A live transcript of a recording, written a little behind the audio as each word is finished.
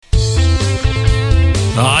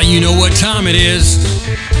You know what time it is.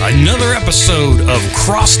 Another episode of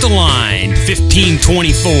Cross the Line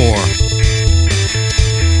 1524.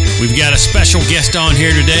 We've got a special guest on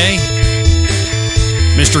here today,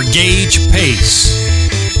 Mr. Gage Pace.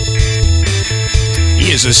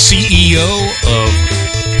 He is a CEO of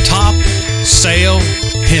Top Sale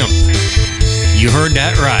Hemp. You heard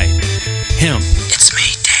that right. Hemp. It's me,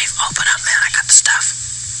 Dave. Open up, man. I got the stuff.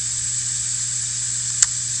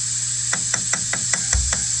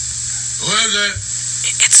 Who is it?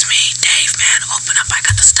 It's me, Dave, man. Open up. I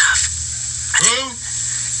got the stuff. Who?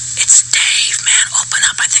 It's Dave, man. Open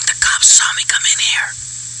up. I think the cops saw me come in here.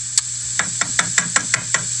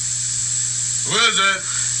 Who is it?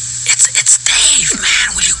 It's Dave, man.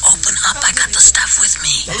 Will you open up? I got the stuff with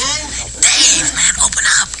me. Who? Dave, man. Open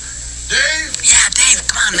up. Dave? Yeah, Dave.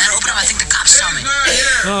 Come on, man. Open up. I think the cops saw me. Dave's not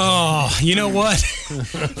here. Oh, you know what?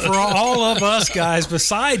 For all of us guys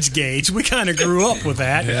besides Gage, we kind of grew up with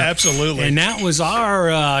that. Yeah, absolutely. And that was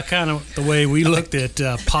our kind of the way we looked at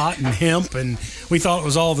pot and hemp, and we thought it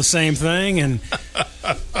was all the same thing, and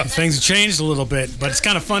things have changed a little bit. But it's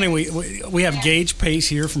kind of funny. We have Gage Pace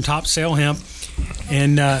here from Top Sale Hemp,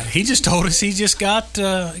 and he just told us he just got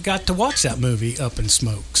to watch that movie Up in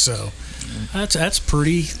Smoke. So that's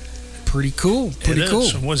pretty cool. Pretty cool.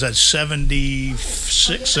 What was that,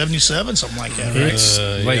 76, 77, something like that, right? It's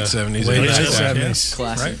late 70s. late Yeah. 70s.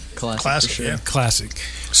 Classic. Right? Classic, for sure. yeah. Classic.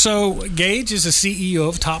 So Gage is the CEO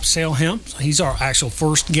of Top Sale Hemp. He's our actual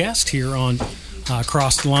first guest here on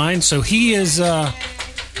Cross the Line. So he's our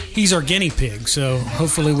guinea pig. So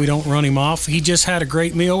hopefully we don't run him off. He just had a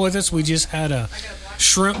great meal with us. We just had a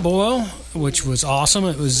shrimp boil, which was awesome.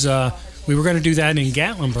 It was we were going to do that in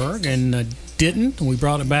Gatlinburg and didn't. We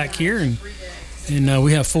brought it back here, and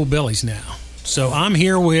we have full bellies now. So I'm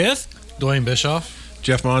here with Dwayne Bischoff,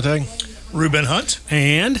 Jeff Montag, Reuben Hunt.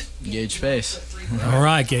 and Gage Pace. all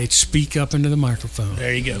right, Gage, speak up into the microphone.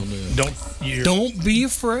 There you go. Don't be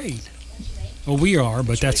afraid. Well, we are,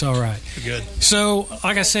 but that's all right. Good. So,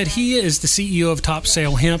 like I said, he is the CEO of Top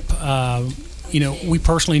Sale Hemp. We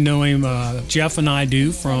personally know him. Jeff and I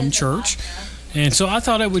do from church, and so I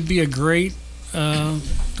thought it would be a great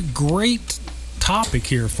topic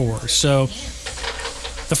here for us. So,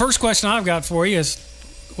 the first question I've got for you is,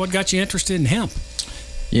 what got you interested in hemp?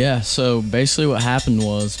 Yeah, so basically what happened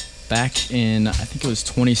was back in, I think it was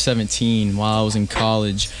 2017, while I was in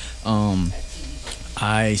college,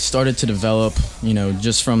 I started to develop,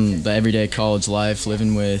 just from the everyday college life,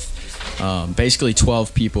 living with basically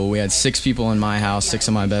 12 people. We had 6 people in my house, 6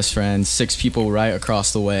 of my best friends, 6 people right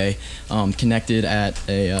across the way, connected at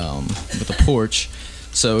with a porch.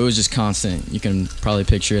 So it was just constant. You can probably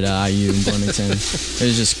picture it at IU in Bloomington. It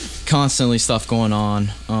was just constantly stuff going on.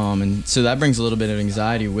 And so that brings a little bit of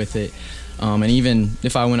anxiety with it. And even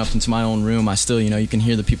if I went up into my own room, I still, you can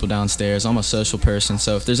hear the people downstairs. I'm a social person.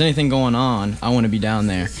 So if there's anything going on, I want to be down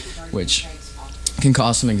there, which can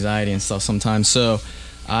cause some anxiety and stuff sometimes. So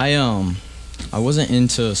I wasn't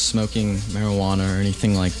into smoking marijuana or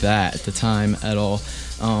anything like that at the time at all.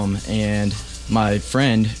 And my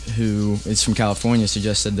friend, who is from California,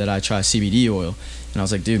 suggested that I try CBD oil. And I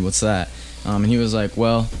was like, dude, what's that? And he was like,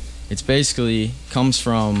 well, it's basically comes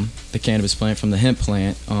from the cannabis plant, from the hemp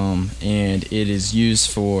plant, and it is used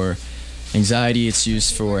for anxiety. It's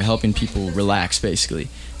used for helping people relax, basically.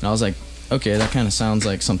 And I was like, okay, that kind of sounds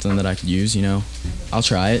like something that I could use, I'll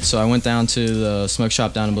try it. So I went down to the smoke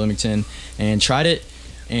shop down in Bloomington and tried it.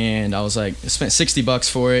 And I was like, I spent $60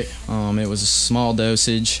 for it. It was a small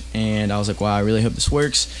dosage, and I was like, wow, I really hope this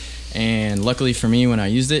works. And luckily for me, when I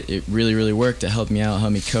used it, it really, really worked. It helped me out,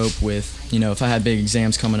 helped me cope with, if I had big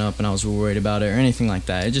exams coming up and I was worried about it or anything like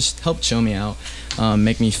that. It just helped show me out,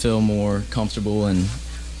 make me feel more comfortable and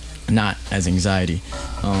not as anxiety.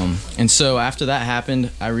 And so after that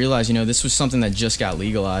happened, I realized, this was something that just got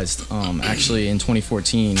legalized. Actually, in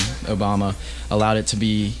 2014, Obama allowed it to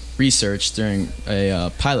be researched during a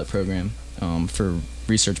pilot program for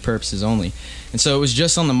research purposes only. And so it was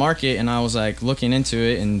just on the market, and I was like looking into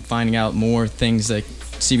it and finding out more things that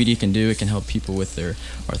CBD can do. It can help people with their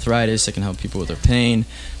arthritis. It can help people with their pain.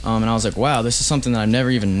 And I was like, wow, this is something that I've never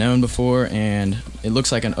even known before, and it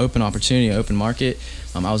looks like an open opportunity, an open market.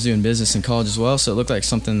 I was doing business in college as well, so it looked like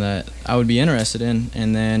something that I would be interested in.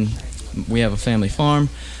 And then we have a family farm.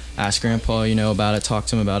 Asked Grandpa, about it, talked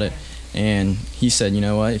to him about it. And he said, you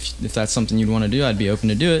know what, if that's something you'd want to do, I'd be open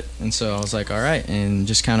to do it. And so I was like, all right, and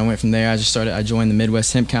just kind of went from there. I joined the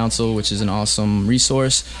Midwest Hemp Council, which is an awesome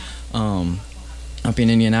resource up in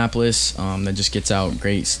Indianapolis that just gets out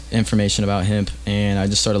great information about hemp. And I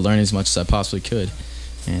just started learning as much as I possibly could.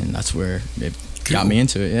 And that's where it got me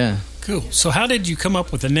into it, yeah. Cool. So how did you come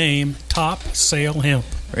up with the name Top Sail Hemp?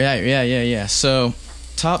 Right, yeah. So,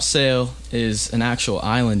 Top Sail is an actual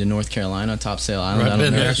island in North Carolina, Top Sail Island. Right, I don't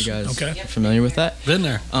been know there. if you guys Okay. are familiar with that. Been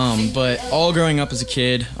there. But all growing up as a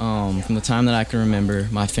kid, from the time that I can remember,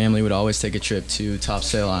 my family would always take a trip to Top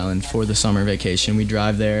Sail Island for the summer vacation. We'd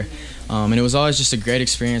drive there, and it was always just a great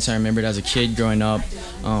experience. I remembered as a kid growing up.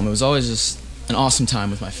 It was always just an awesome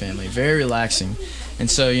time with my family, very relaxing. And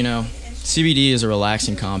so, CBD is a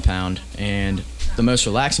relaxing compound, and the most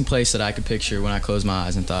relaxing place that I could picture when I closed my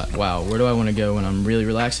eyes and thought, wow, where do I want to go when I'm really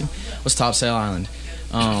relaxing, was Top Sail Island.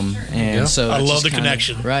 And so I that's love just the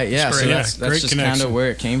connection. Right, yeah. It's So great. that's Great just kind connection. of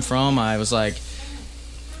where it came from. I was like,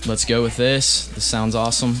 let's go with this. This sounds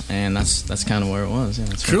awesome, and that's kind of where it was. Yeah,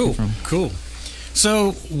 that's where it Cool, came from. cool.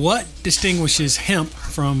 So what distinguishes hemp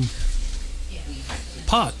from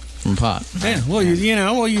pot? From pot. Yeah, well,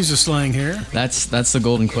 we'll use a slang here. That's the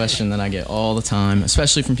golden question that I get all the time,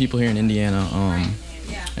 especially from people here in Indiana,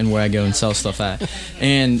 and where I go and sell stuff at.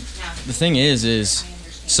 And the thing is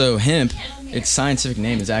so hemp, its scientific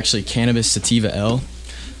name is actually Cannabis sativa L.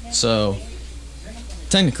 So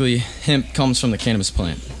technically, hemp comes from the cannabis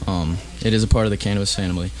plant. It is a part of the cannabis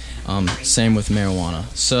family. Same with marijuana.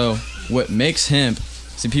 So what makes hemp?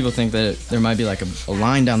 See, people think that there might be like a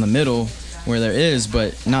line down the middle where there is,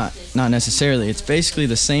 but not necessarily. It's basically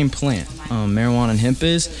the same plant. Marijuana and hemp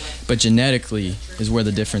is, but genetically is where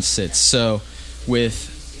the difference sits. So with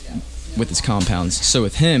its compounds. So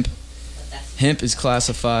with hemp is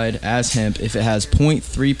classified as hemp if it has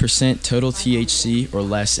 0.3% total THC or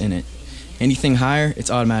less in it. Anything higher, it's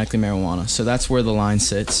automatically marijuana. So that's where the line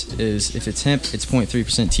sits, is if it's hemp, it's 0.3%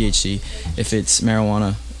 THC. If it's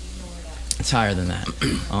marijuana, it's higher than that.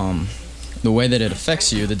 The way that it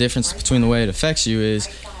affects you, the difference between the way it affects you is,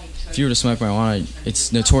 if you were to smoke marijuana,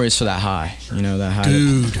 it's notorious for that high. That high.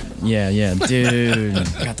 Dude. Yeah, dude.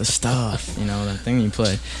 Got the stuff. That thing you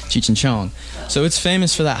play, Cheech and Chong. So it's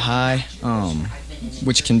famous for that high,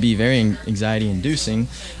 which can be very anxiety-inducing.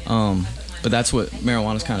 But that's what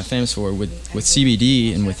marijuana's kind of famous for. With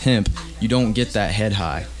CBD and with hemp, you don't get that head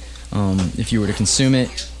high. If you were to consume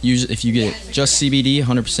it, usually if you get just CBD,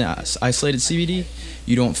 100% isolated CBD,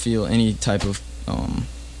 you don't feel any type of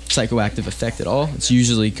psychoactive effect at all. It's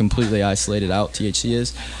usually completely isolated out, THC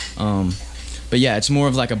is. But yeah, it's more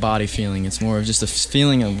of like a body feeling. It's more of just a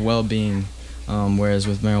feeling of well-being, whereas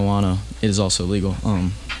with marijuana, it is also legal,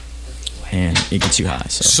 and it gets you high.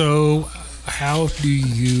 So how do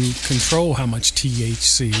you control how much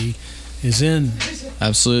THC is in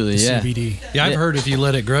Absolutely, the yeah. CBD? Yeah, I've heard if you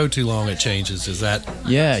let it grow too long, it changes. Is that?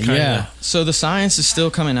 Yeah, kinda- yeah. So the science is still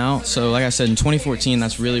coming out. So like I said, in 2014,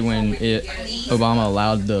 that's really when Obama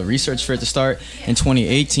allowed the research for it to start. In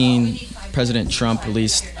 2018, President Trump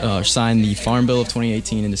signed the Farm Bill of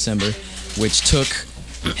 2018 in December, which took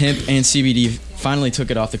hemp and CBD, finally took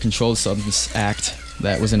it off the Controlled Substance Act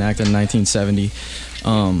that was enacted in 1970.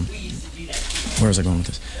 Where was I going with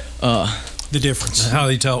this? The difference. How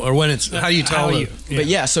do you tell, or when it's how you tell How it? you- But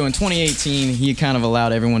yeah, so in 2018, he kind of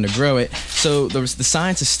allowed everyone to grow it. So the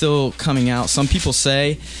science is still coming out. Some people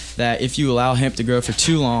say that if you allow hemp to grow for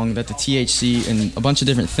too long, that the THC and a bunch of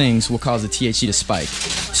different things will cause the THC to spike.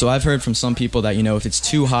 So I've heard from some people that, if it's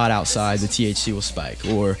too hot outside, the THC will spike.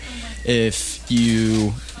 Or if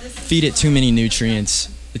you feed it too many nutrients,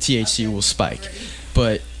 the THC will spike.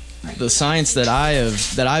 But the science that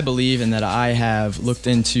I believe and that I have looked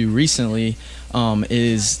into recently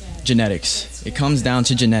is genetics. It comes down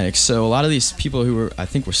to genetics. So a lot of these people who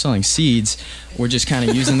were selling seeds were just kind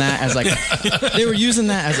of using that as they were using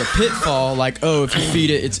that as a pitfall. Like, oh, if you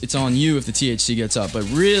feed it, it's on you if the THC gets up. But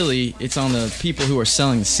really, it's on the people who are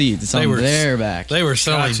selling the seeds. It's on their back. They were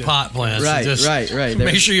selling Gotcha. pot plants. Right, Just right.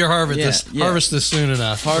 Make sure you harvest Yeah, this. yeah. Harvest this soon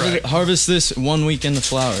enough. Harvest this 1 week in the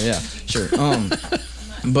flower. Yeah, sure.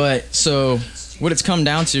 But so what it's come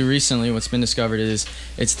down to recently, what's been discovered is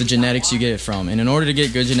it's the genetics you get it from. And in order to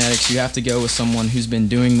get good genetics, you have to go with someone who's been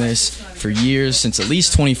doing this for years, since at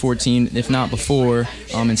least 2014, if not before,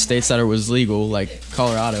 in states that it was legal, like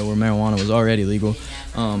Colorado, where marijuana was already legal.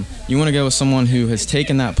 You want to go with someone who has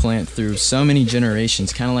taken that plant through so many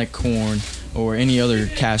generations, kind of like corn or any other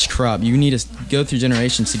cash crop. You need to go through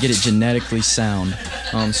generations to get it genetically sound,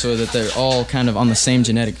 so that they're all kind of on the same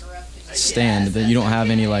genetic stand, that you don't have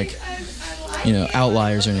any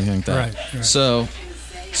outliers or anything like that. Right.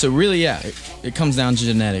 So really, yeah, it comes down to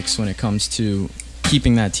genetics when it comes to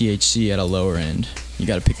keeping that THC at a lower end. You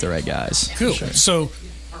got to pick the right guys. Cool. Sure. So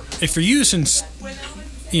if you're using,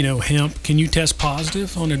 hemp, can you test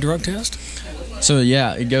positive on a drug test? So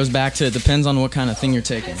yeah, it goes back to, it depends on what kind of thing you're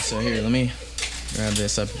taking. So here, let me grab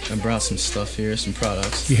this. I brought some stuff here, some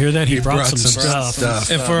products. You hear that? He brought brought some some stuff.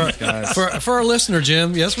 And Guys. for our listener,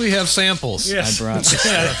 Jim, yes, we have samples. Yeah. I brought some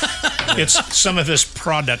stuff. It's some of his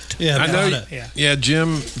product. Yeah, I know. product. Yeah,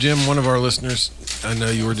 Jim, one of our listeners. I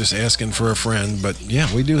know you were just asking for a friend, but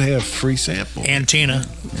yeah, we do have free sample. And Tina.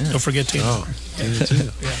 Don't forget Tina. Oh, Tina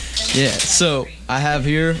too. Yeah, so I have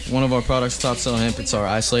here one of our products, Top Cell Hemp. It's our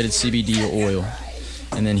isolated CBD oil.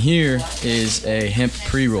 And then here is a hemp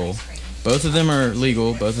pre-roll. Both of them are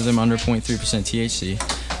legal, both of them under 0.3% THC.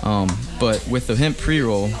 But with the hemp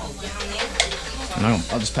pre-roll, and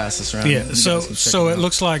I'll just pass this around. Yeah, You so guys can check so them it out.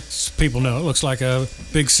 looks like, people know, it looks like a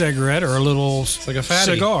big cigarette or a little like a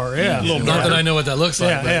fatty. cigar. Yeah. Little Not that I know what that looks like.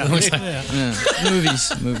 Yeah, but yeah, it looks like, yeah.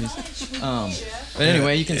 movies. But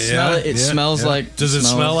anyway, you can smell it. It yeah, smells yeah. like. does it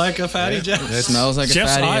smell like a fatty, Jeff? It smells like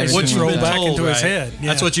Jeff's a fatty. eyes every just single roll time. back Told, into his right? head. Yeah.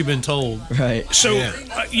 That's what you've been told. Right. So, Yeah.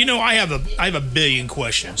 I have a billion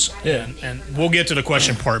questions. Yeah. And we'll get to the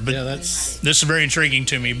question part, but Yeah, that's this is very intriguing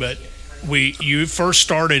to me. But you first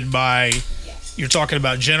started by, you're talking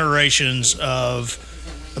about generations of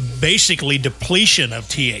basically depletion of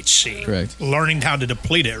THC. Correct. Learning how to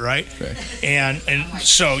deplete it, right? Correct. And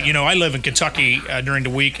so, I live in Kentucky during the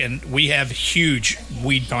week, and we have huge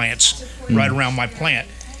weed plants right around my plant.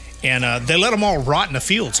 And they let them all rot in the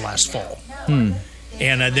fields last fall. And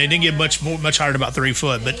they didn't get much higher than about 3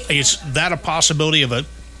 foot. But is that a possibility of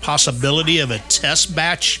a test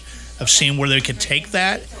batch of seeing where they could take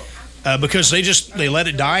that? Because they let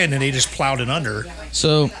it die and then they just plowed it under.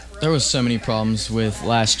 So there was so many problems with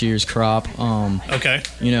last year's crop. Okay.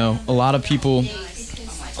 A lot of people,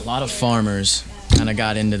 a lot of farmers kind of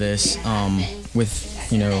got into this with,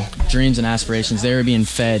 dreams and aspirations. They were being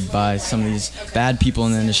fed by some of these bad people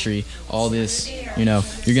in the industry. All this, you're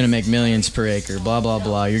going to make millions per acre, blah, blah,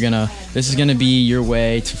 blah. This is going to be your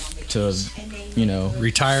way to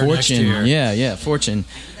Retire next fortune. year. Yeah, fortune.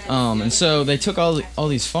 And so they took all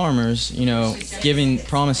these farmers,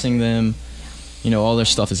 promising them, all their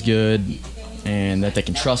stuff is good and that they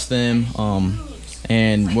can trust them.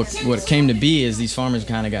 And what it came to be is these farmers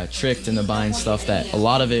kind of got tricked into buying stuff that a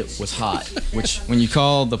lot of it was hot, which when you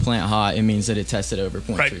call the plant hot, it means that it tested over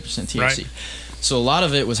 0.3% THC. Right. So a lot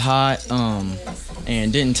of it was hot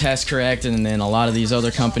and didn't test correct, and then a lot of these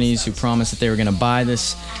other companies who promised that they were going to buy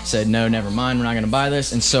this said, no, never mind, we're not going to buy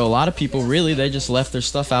this. And so a lot of people really, they just left their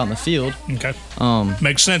stuff out in the field. Okay.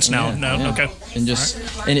 Makes sense now. Yeah, No. yeah. Okay. And just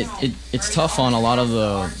and it's tough on a lot of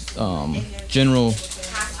the general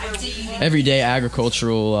everyday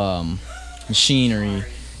agricultural machinery.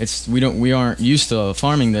 We aren't used to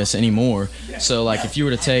farming this anymore. So like if you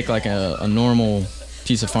were to take like a normal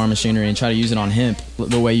piece of farm machinery and try to use it on hemp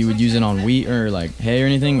the way you would use it on wheat or like hay or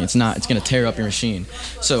anything, it's going to tear up your machine.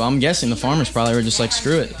 So I'm guessing the farmers probably were just like,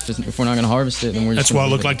 screw it, if we're not going to harvest it, then we're just That's what it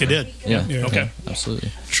gonna looked leave like they did. Yeah. Okay. Absolutely.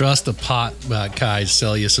 Trust the pot guys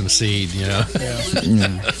sell you some seed, You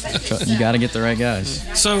got to get the right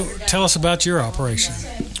guys. So tell us about your operation.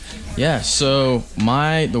 Yeah, so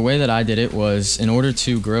the way that I did it was, in order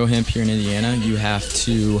to grow hemp here in Indiana, you have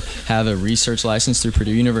to have a research license through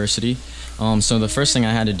Purdue University. So the first thing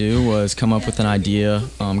I had to do was come up with an idea,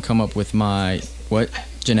 come up with what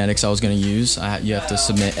genetics I was going to use. You have to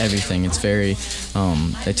submit everything. It's very,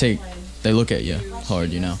 they look at you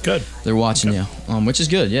hard, Good. They're watching you, which is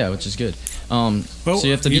good. Yeah, which is good. So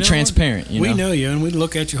you have to be transparent. We know you, and we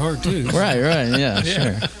look at you hard too. Right, yeah,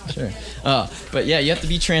 sure. But yeah, you have to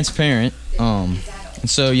be transparent. And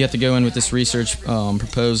so you have to go in with this research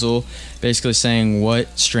proposal, basically saying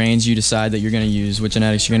what strains you decide that you're going to use, what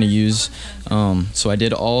genetics you're going to use. So I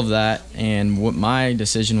did all of that, and what my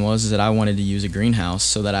decision was is that I wanted to use a greenhouse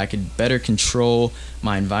so that I could better control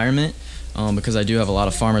my environment. Because I do have a lot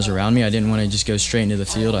of farmers around me. I didn't want to just go straight into the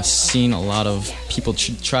field. I've seen a lot of people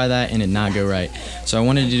try that and it not go right. So I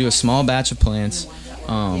wanted to do a small batch of plants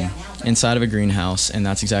inside of a greenhouse, and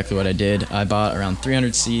that's exactly what I did. I bought around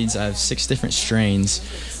 300 seeds. I have 6 different strains,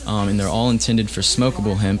 and they're all intended for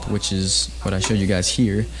smokable hemp, which is what I showed you guys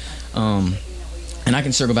here. And I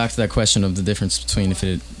can circle back to that question of the difference between if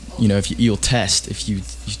you'll test if you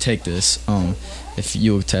take this, if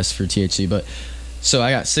you'll test for THC, but. So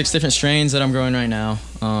I got 6 different strains that I'm growing right now.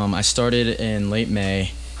 I started in late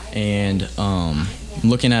May, and I'm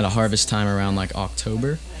looking at a harvest time around like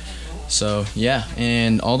October. So yeah,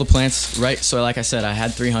 and all the plants, right? So like I said, I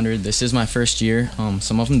had 300. This is my first year.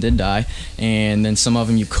 Some of them did die, and then some of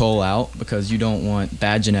them you cull out because you don't want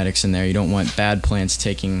bad genetics in there. You don't want bad plants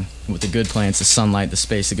taking with the good plants, the sunlight, the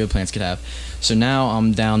space the good plants could have. So now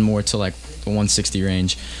I'm down more to like the 160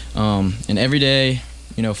 range, and every day.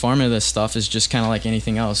 Farming this stuff is just kind of like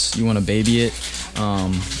anything else. You want to baby it.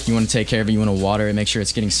 You want to take care of it. You want to water it, make sure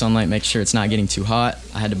it's getting sunlight, make sure it's not getting too hot.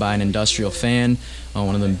 I had to buy an industrial fan,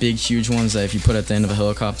 one of them big, huge ones that if you put at the end of a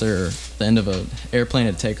helicopter or the end of an airplane,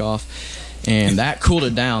 it'd take off. And that cooled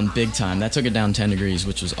it down big time. That took it down 10 degrees,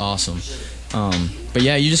 which was awesome. But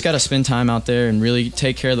yeah, you just got to spend time out there and really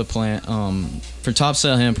take care of the plant. For Top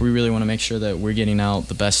Sail Hemp, we really want to make sure that we're getting out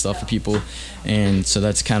the best stuff for people. And so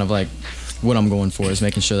that's kind of like what I'm going for, is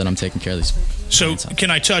making sure that I'm taking care of these. So can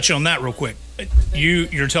I touch on that real quick?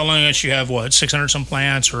 You're telling us you have, 600 some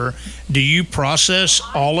plants, or do you process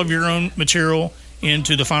all of your own material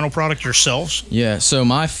into the final product yourselves? Yeah, so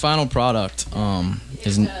my final product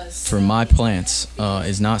is for my plants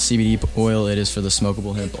is not CBD oil. It is for the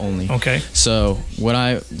smokable hemp only. Okay. So what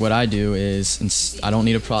I do is, I don't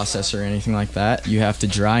need a processor or anything like that. You have to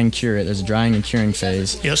dry and cure it. There's a drying and curing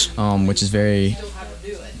phase. Yes. Which is very,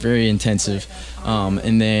 very intensive,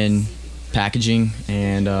 and then packaging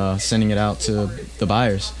and sending it out to the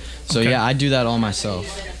buyers. So Okay. yeah, I do that all myself.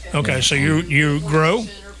 Okay, so you grow,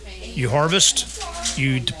 you harvest,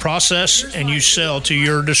 you process, and you sell to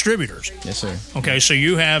your distributors. Yes, sir. Okay, so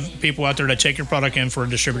you have people out there that take your product in for a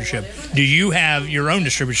distributorship. Do you have your own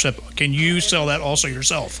distributorship? Can you sell that also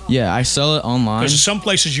yourself? Yeah, I sell it online. Because some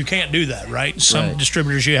places you can't do that, right? Some Right.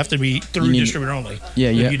 distributors you have to be through You need- distributor only.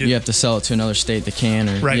 Yeah, But you have to sell it to another state that can.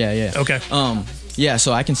 Or, Right. Yeah. Okay. Yeah,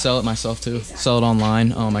 so I can sell it myself too. Sell it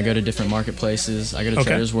online. I go to different marketplaces. I go to Okay.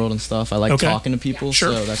 Traders World and stuff. I like Okay. talking to people,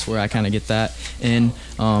 Sure. so that's where I kind of get that in.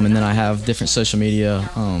 And then I have different social media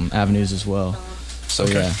avenues as well. So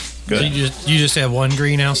Okay. yeah, So you just have one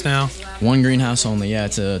greenhouse now? one greenhouse only. Yeah,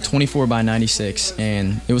 it's a 24 by 96,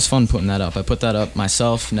 and it was fun putting that up. I put that up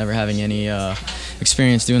myself, never having any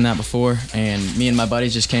experience doing that before. And me and my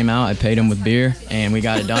buddies just came out. I paid them with beer, and we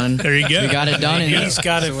got it done. There you go. We got it done. He's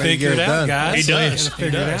got it way to figured get it out, done. guys. He does. Gotta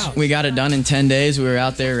figure He it does. out. We got it done in 10 days. We were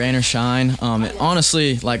out there, rain or shine.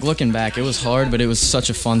 Honestly, like looking back, it was hard, but it was such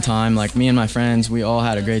a fun time. Like me and my friends, we all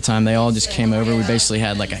had a great time. They all just came over. We basically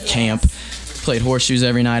had like a camp, played horseshoes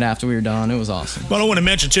every night after we were done. It was awesome. Well, I want to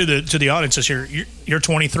mention to the audiences here, you're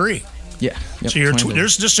 23. Yeah. Yep, So you're 20 days.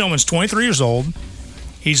 there's this gentleman's 23 years old.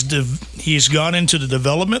 He's gone into the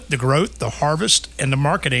development, the growth, the harvest, and the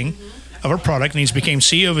marketing of a product, and he's became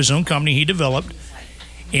CEO of his own company he developed,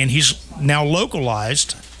 and he's now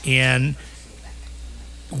localized. And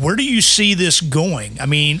where do you see this going? I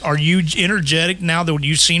mean, are you energetic now that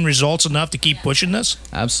you've seen results enough to keep pushing this?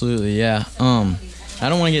 Absolutely, yeah. I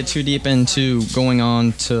don't want to get too deep into going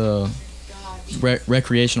on to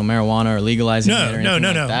recreational marijuana or legalizing it or anything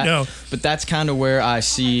like that. No. But that's kind of where I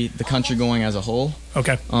see the country going as a whole.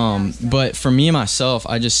 Okay. But for me myself,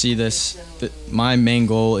 I just see this. My main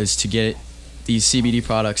goal is to get these CBD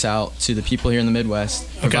products out to the people here in the Midwest.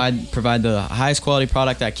 Provide the highest quality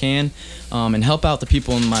product I can, and help out the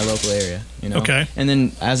people in my local area. You know. Okay. And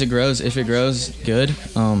then as it grows, if it grows, good.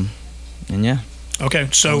 And yeah. Okay.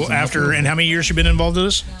 So after, and how many years you been involved in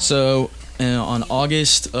this? So on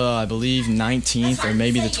August, I believe 19th or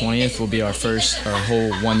maybe the 20th will be our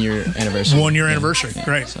whole 1 year anniversary. 1 year anniversary. Yeah,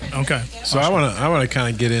 Great. so. Okay. So I want to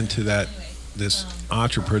kind of get into this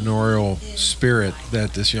entrepreneurial spirit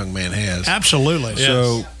that this young man has. Absolutely.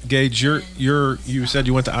 So Gage, you said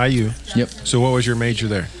you went to IU. Yep. So what was your major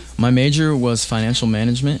there? My major was financial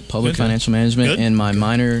management, public Good. financial management, Good. and my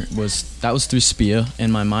minor was through SPIA,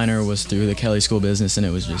 and my minor was through the Kelly School of Business, and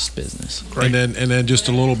it was just business. Great. And then just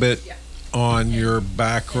a little bit on your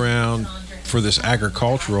background for this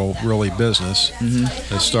agricultural business,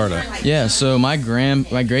 the startup. Yeah, so my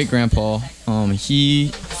great grandpa, he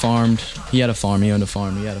farmed. He had a farm. He owned a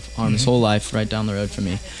farm. He had a farm his whole life, right down the road from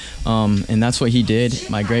me, and that's what he did.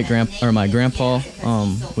 My grandpa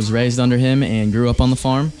was raised under him and grew up on the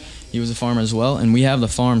farm. He was a farmer as well, and we have the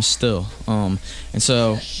farm still. And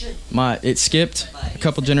so it skipped a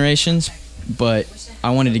couple generations, but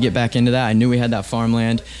I wanted to get back into that. I knew we had that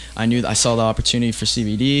farmland. I saw the opportunity for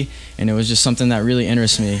CBD, and it was just something that really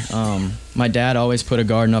interested me. My dad always put a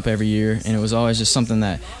garden up every year, and it was always just something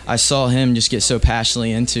that I saw him just get so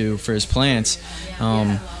passionately into for his plants.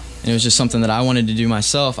 And it was just something that I wanted to do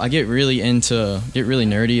myself. I get really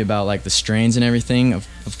nerdy about like the strains and everything of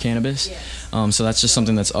cannabis. So that's just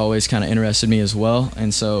something that's always kind of interested me as well.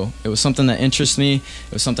 And so it was something that interests me.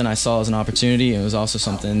 It was something I saw as an opportunity. It was also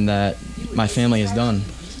something that my family has done.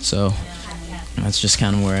 So that's just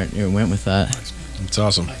kind of where it went with that. It's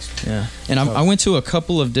awesome. Yeah. And I went to a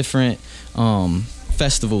couple of different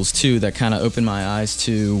festivals too that kind of opened my eyes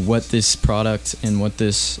to what this product and what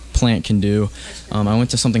this plant can do. I went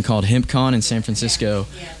to something called HempCon in San Francisco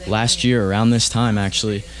last year around this time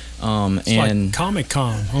actually. It's And like Comic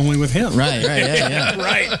Con, only with him. right, yeah.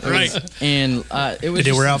 right. And it was Did they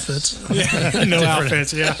just- wear outfits? No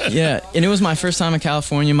outfits, yeah. yeah, and it was my first time in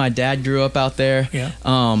California. My dad grew up out there. Yeah.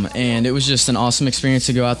 And it was just an awesome experience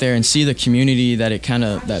to go out there and see the community that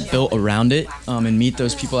that built around it, and meet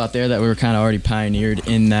those people out there that were kind of already pioneered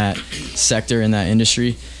in that sector, in that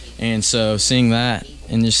industry. And so seeing that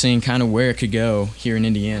and just seeing kind of where it could go here in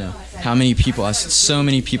Indiana. How many people, so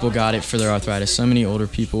many people got it for their arthritis. So many older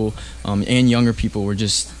people and younger people were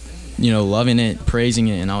just, loving it, praising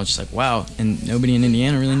it, and I was just like, wow. And nobody in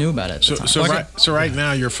Indiana really knew about it at the time. So right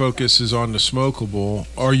now your focus is on the smokable.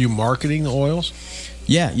 Are you marketing the oils?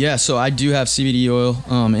 Yeah. So I do have CBD oil,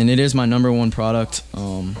 and it is my number one product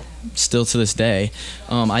still to this day.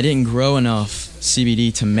 I didn't grow enough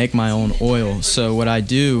CBD to make my own oil. So what I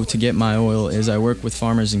do to get my oil is I work with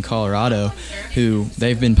farmers in Colorado who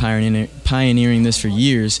they've been pioneering this for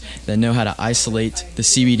years, that know how to isolate the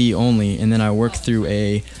CBD only, and then I work through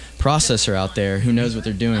a processor out there who knows what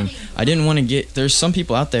they're doing. I didn't want to there's some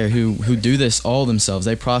people out there who do this all themselves.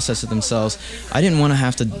 They process it themselves. I didn't want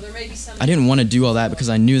to do all that because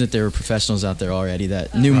I knew that there were professionals out there already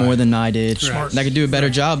that knew more than I did, that could do a better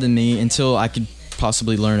job than me until I could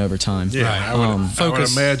possibly learn over time. Yeah, I would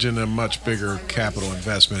Focus. imagine a much bigger capital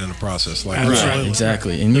investment in a process like Absolutely. that.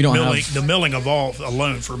 Exactly. And you don't have The milling of all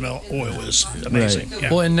alone for oil is amazing. Right. Yeah.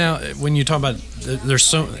 Well, and now when you talk about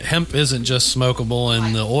hemp isn't just smokable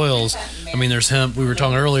in the oils. I mean, there's hemp. We were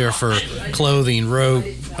talking earlier for clothing, rope.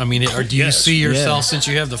 I mean, do you see yourself, since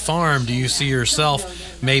you have the farm? Do you see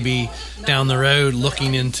yourself maybe down the road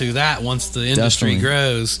looking into that once the industry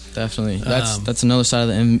grows? Definitely. That's another side of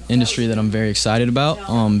the industry that I'm very excited about.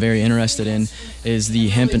 Very interested in is the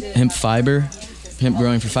hemp fiber, hemp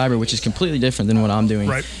growing for fiber, which is completely different than what I'm doing.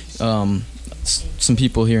 Right. Some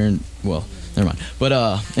people here never mind. But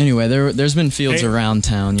anyway, there's been fields around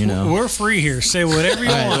town, We're free here. Say whatever you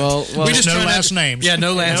All right, want. well, We just No try not last to- names. Yeah,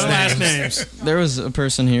 no last No last names. names. there was a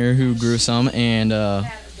person here who grew some, and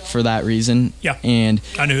for that reason. Yeah. And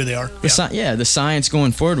I know who they are. the science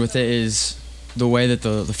going forward with it is the way that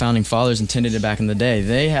the founding fathers intended it back in the day.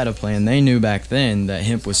 They had a plan. They knew back then that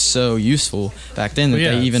hemp was so useful back then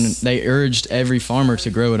that they urged every farmer to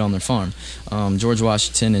grow it on their farm. George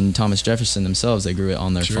Washington and Thomas Jefferson themselves, they grew it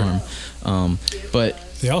on their farm. But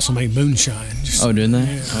They also make moonshine. oh, didn't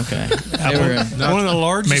they? Okay. They were, One of the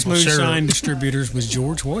largest Maple syrup. moonshine distributors was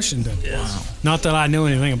George Washington. Wow. Not that I know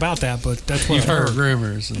anything about that, but that's what You've I heard heard.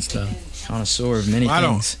 rumors and stuff. connoisseur of many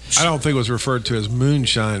things. I don't think it was referred to as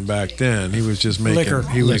moonshine back then. He was just making. Liquor.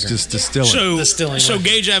 He was just distilling. So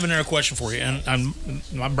Gage, I have another question for you, and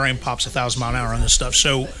my brain pops 1,000 mile an hour on this stuff.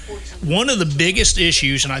 So, one of the biggest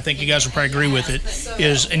issues, and I think you guys will probably agree with it,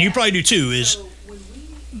 is, and you probably do too, is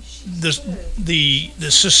the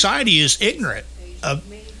society is ignorant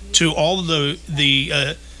to all of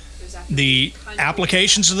the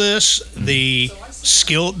applications of this, the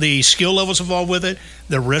skill levels involved with it,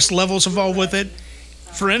 the risk levels involved with it.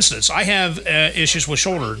 For instance, I have issues with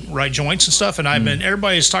shoulder joints and stuff, and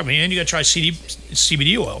everybody's talking to me, and you got to try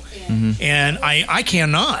CBD oil, and I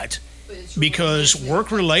cannot, because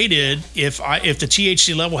work related. If the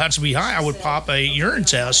THC level has to be high, I would pop a urine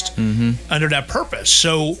test under that purpose.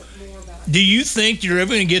 So, do you think you're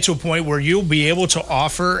ever going to get to a point where you'll be able to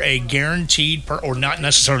offer a guaranteed, or not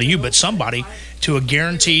necessarily you, but somebody, to a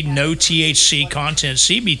guaranteed no THC content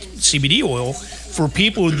CBD oil for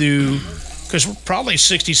people who do? Because probably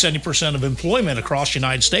 60-70% of employment across the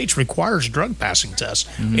United States requires drug passing tests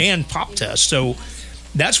and pop tests. So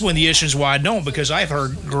that's one of the issues why I don't, because I've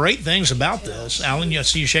heard great things about this. Alan, I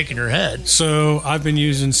see you shaking your head. So I've been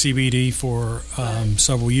using CBD for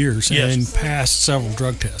several years and passed several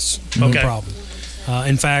drug tests. No problem.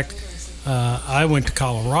 In fact, I went to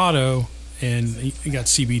Colorado and got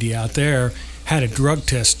CBD out there, had a drug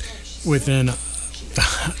test within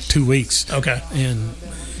 2 weeks. Okay. And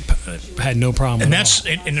had no problem. And at that's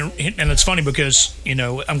all. and it's funny because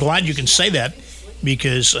I'm glad you can say that,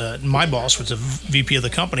 because my boss was a VP of the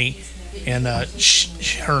company, and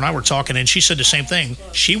her and I were talking, and she said the same thing.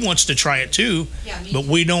 She wants to try it too, but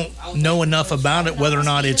we don't know enough about it, whether or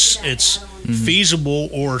not it's feasible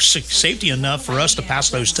or safety enough for us to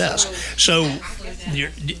pass those tests. So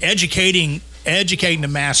you're educating the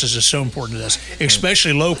masses is so important to this,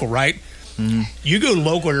 especially local, right? You go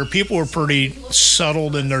local here, people are pretty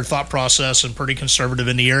settled in their thought process and pretty conservative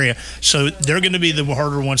in the area, so they're going to be the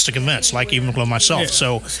harder ones to convince, like even myself.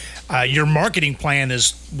 So your marketing plan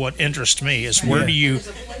is what interests me, is where are you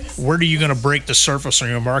going to break the surface on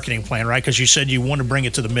your marketing plan, right? Because you said you want to bring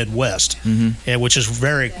it to the Midwest, which is a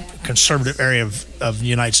very conservative area of the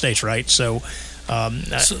United States, right? So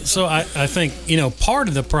So I think, part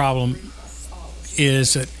of the problem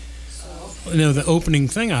is that, the opening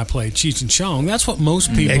thing I played, Cheech and Chong, that's what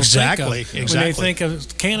most people think of when they think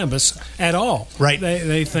of cannabis at all. Right.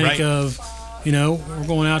 They think of, we're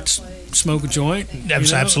going out to smoke a joint.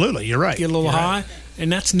 Absolutely. You're right. Get a little high.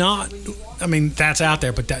 And that's not, that's out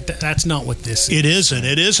there, but that's not what this is.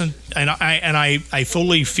 It isn't. And I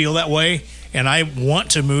fully feel that way. And I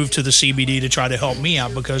want to move to the CBD to try to help me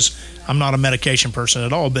out because I'm not a medication person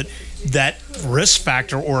at all. But that risk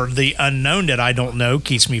factor or the unknown that I don't know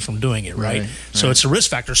keeps me from doing it, right? So it's a risk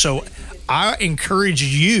factor. So I encourage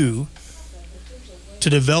you to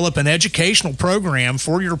develop an educational program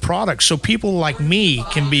for your product so people like me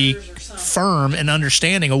can be firm and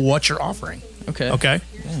understanding of what you're offering. Okay?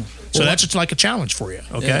 Yeah. So that's just like a challenge for you,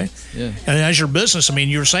 okay? Yeah. And as your business,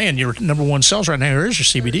 you were saying your number one sales right now is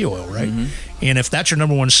your CBD oil, right? Mm-hmm. And if that's your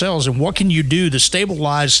number one sales, then what can you do to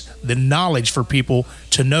stabilize the knowledge for people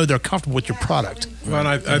to know they're comfortable with your product? Well, and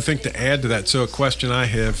I think to add to that, so a question I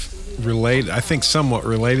have somewhat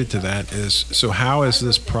related to that is, so how is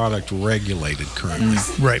this product regulated currently?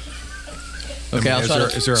 Right. Okay, is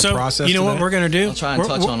there a process? You know what we're going to do? I'll try and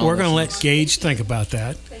touch on all We're going to those let Gage think about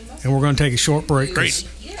that, and we're going to take a short break. Great.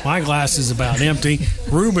 My glass is about empty.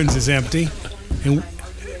 Ruben's is empty, and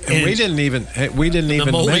we didn't even moldy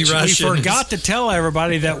mention. we Russians. forgot to tell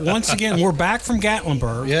everybody that once again we're back from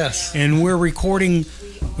Gatlinburg. Yes. And we're recording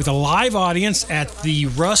with a live audience at the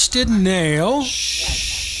Rusted Nail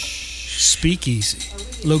Speakeasy,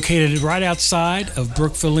 located right outside of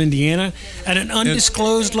Brookville, Indiana, at an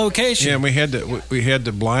undisclosed location. Yeah, and we had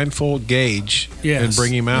to blindfold Gage Yes. and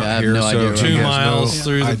bring him out Yeah, I have here. no idea where so he he is. 2 has miles no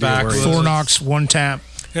through the idea back where he is. 4 knocks, 1 tap.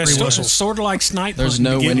 Yeah, Three whistles. sort of like snipe There's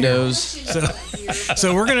hunting no to get here. windows.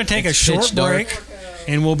 So we're going to take a It's short pitch dark. break,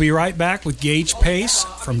 and we'll be right back with Gage Pace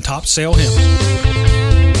from Top Sale Hemp.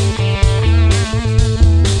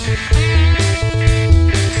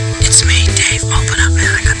 It's me, Dave. Open up,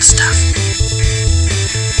 man. I got the stuff.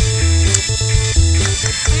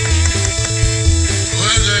 Who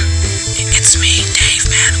is it? It's me, Dave,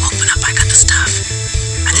 man. Open up. I got the stuff.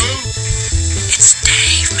 Who? It's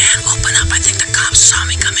Dave, man. Open up. I think the cops saw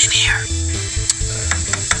me come in here.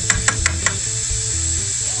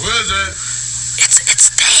 Who is it? It's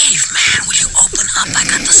Dave, man. Will you open up? I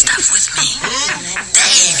got the stuff with me.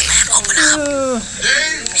 Dave, man. Open up.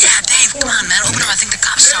 Dave? Yeah, Dave. Come on, man. Open up. I think the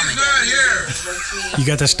cops saw me. Dave's not here. You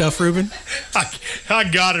got the stuff, Ruben? I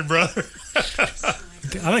got it, brother.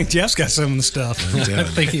 I think Jeff's got some of the stuff. I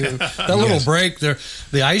think that little break there,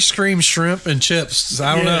 the ice cream, shrimp, and chips.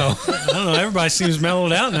 I don't know. I don't know. Everybody seems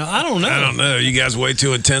mellowed out now. I don't know. I don't know. You guys way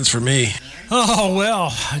too intense for me. Oh,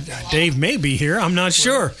 well, Dave may be here. I'm not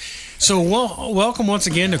sure. So welcome once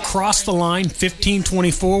again to Cross the Line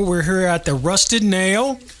 1524. We're here at the Rusted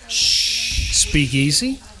Nail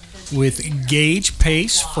Speakeasy with Gage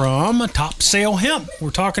Pace from Top Sale Hemp. We're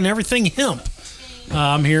talking everything hemp.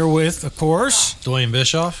 I'm here with, of course, Dwayne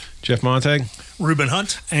Bischoff. Jeff Montag. Ruben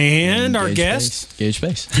Hunt. and our Gage guest, Pace. Gage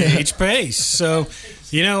Pace. Gage Pace. So,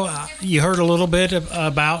 you heard a little bit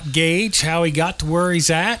about Gage, how he got to where he's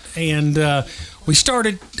at, and we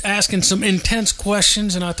started asking some intense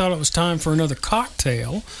questions, and I thought it was time for another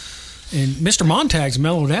cocktail. And Mr. Montag's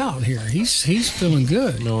mellowed out here. He's feeling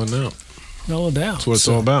good. No, no. Mellowed out. That's what it's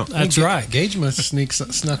all about. That's right. Gage must have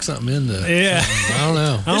snuck something in there. Yeah. I don't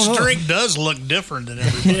know. This know. drink does look different than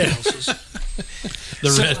everybody else's.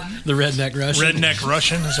 The redneck Russian. Redneck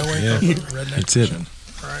Russian, is that what you call it? Redneck That's it. Russian.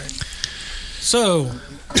 Right. So,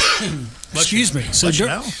 excuse me. Let you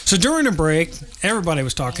know. So during the break, everybody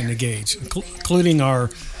was talking to Gage, including our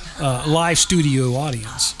live studio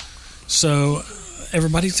audience. So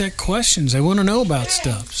everybody's got questions. They want to know about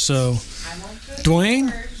stuff. So,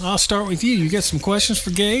 Dwayne, I'll start with you. You got some questions for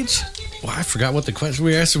Gage? Well, I forgot what the question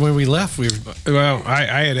we asked when we left. Well,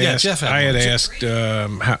 I had Yeah, asked. Jeff had I had one. asked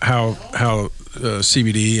how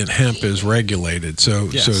CBD and hemp is regulated. So,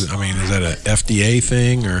 Yes. is that a FDA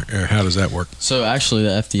thing, or how does that work? So actually,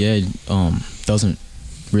 the FDA doesn't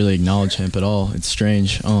really acknowledge hemp at all. It's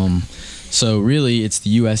strange. So really, it's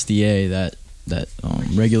the USDA that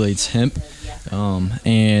regulates hemp,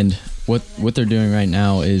 and what they're doing right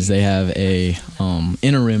now is they have a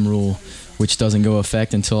interim rule, which doesn't go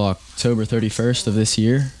effect until October 31st of this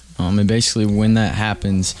year. And basically, when that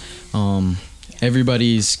happens,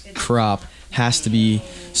 everybody's crop has to be.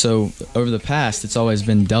 So over the past, it's always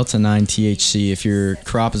been Delta 9 THC. If your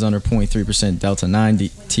crop is under 0.3% Delta 9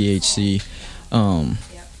 THC,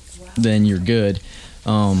 then you're good.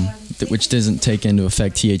 Which doesn't take into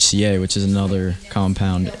effect THCA, which is another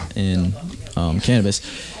compound in cannabis.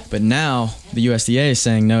 But now the USDA is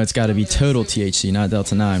saying, no, it's got to be total THC, not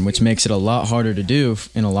Delta 9, which makes it a lot harder to do.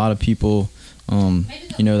 And a lot of people,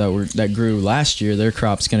 that grew last year, their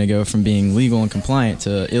crop's going to go from being legal and compliant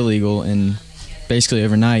to illegal and basically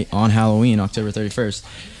overnight on Halloween, October 31st,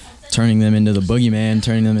 turning them into the boogeyman,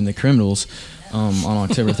 turning them into criminals on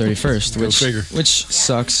October 31st, which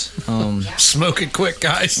sucks. Smoke it quick,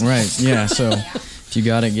 guys. Right, yeah, so if you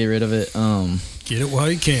got to get rid of it. Get it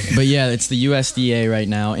while you can. But yeah, it's the USDA right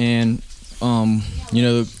now, and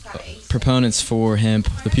the proponents for hemp,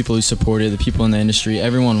 the people who support it, the people in the industry,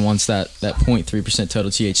 everyone wants that 0.3%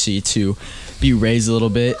 total THC to be raised a little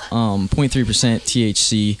bit. 0.3%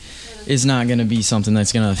 THC is not going to be something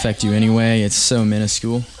that's going to affect you anyway. It's so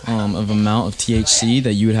minuscule of amount of THC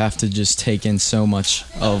that you would have to just take in so much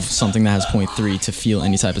of something that has 0.3 to feel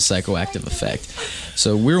any type of psychoactive effect.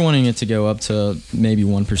 So we're wanting it to go up to maybe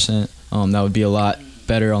 1%. That would be a lot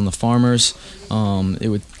better on the farmers. It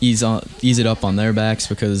would ease it up on their backs,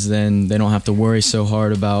 because then they don't have to worry so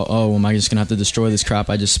hard about, am I just going to have to destroy this crop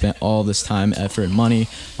I just spent all this time, effort, and money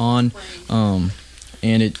on?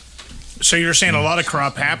 So you're saying a lot of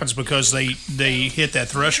crop happens because they hit that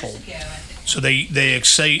threshold. So they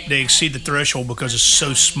exceed the threshold because it's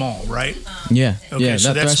so small, right? Yeah. Okay. Yeah,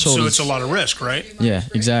 So that threshold it's a lot of risk, right? Yeah,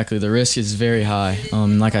 exactly. The risk is very high.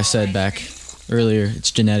 Like I said back earlier,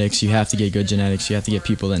 it's genetics. You have to get good genetics. You have to get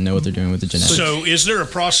people that know what they're doing with the genetics. So is there a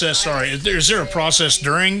process? Is there a process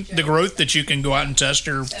during the growth that you can go out and test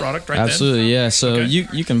your product right Absolutely, yeah. So Okay.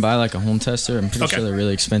 you can buy like a home tester. I'm pretty Okay. sure they're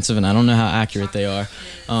really expensive, and I don't know how accurate they are.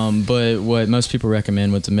 But what most people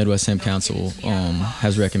recommend, what the Midwest Hemp Council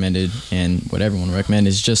has recommended, and what everyone recommends,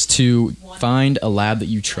 is just to find a lab that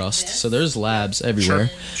you trust. So there's labs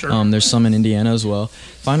everywhere. Sure. There's some in Indiana as well.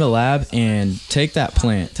 Find a lab and take that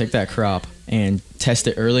plant, take that crop, and test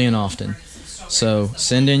it early and often. So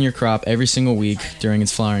send in your crop every single week during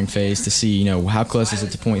its flowering phase to see, how close is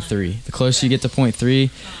it to 0.3. The closer you get to 0.3,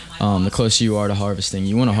 the closer you are to harvesting.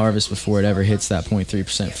 You want to harvest before it ever hits that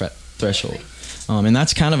 0.3% threshold. And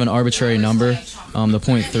that's kind of an arbitrary number. The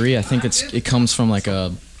 0.3, I think it comes from like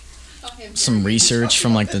some research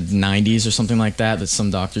from like the 90s or something like that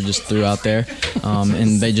some doctor just threw out there,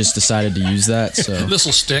 and they just decided to use that. So This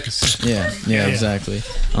will stick. yeah, exactly.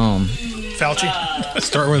 Fauci?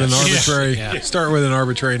 Start with an arbitrary. Yeah. Start with an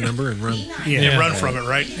arbitrary number and run. Yeah, run from it,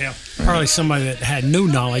 right? Yeah. Probably somebody that had no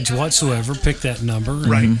knowledge whatsoever picked that number.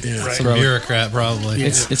 Right. Yeah. Right. Some bureaucrat, probably.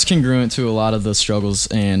 It's congruent to a lot of the struggles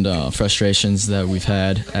and frustrations that we've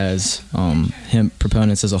had as hemp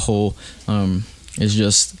proponents as a whole. It's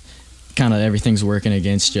just kind of everything's working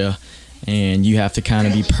against you, and you have to kind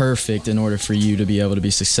of be perfect in order for you to be able to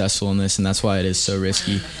be successful in this, and that's why it is so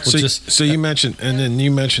risky. So you mentioned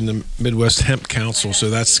the Midwest Hemp Council. So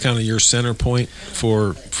that's kind of your center point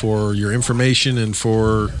for your information and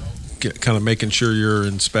for kind of making sure you're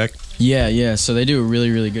in spec. Yeah. So they do a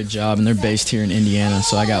really, really good job, and they're based here in Indiana.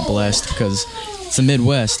 So I got blessed because it's the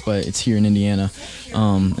Midwest, but it's here in Indiana.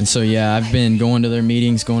 And so, yeah, I've been going to their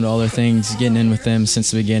meetings, going to all their things, getting in with them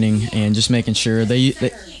since the beginning, and just making sure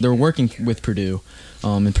they're working with Purdue.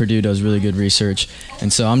 And Purdue does really good research.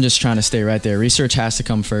 And so I'm just trying to stay right there. Research has to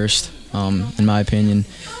come first, in my opinion.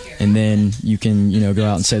 And then you can, go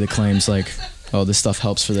out and say the claims like, oh, this stuff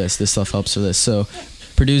helps for this stuff helps for this. So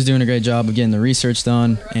Purdue's doing a great job of getting the research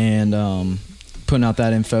done and putting out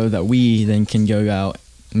that info that we then can go out,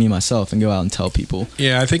 me myself, and go out and tell people.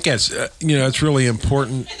 Yeah, I think that's it's really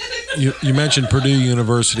important. You mentioned Purdue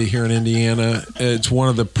University here in Indiana. It's one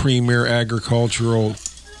of the premier agricultural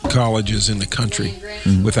colleges in the country,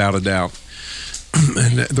 without a doubt.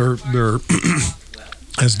 And they're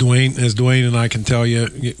as Dwayne and I can tell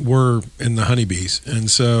you, we're in the honeybees,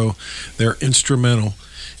 and so they're instrumental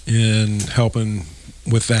in helping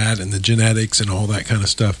with that and the genetics and all that kind of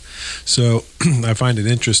stuff. So I find it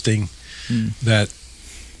interesting that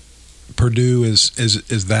Purdue is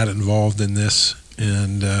that involved in this,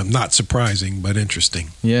 and not surprising, but interesting.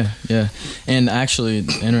 Yeah. And actually,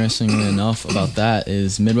 interestingly enough about that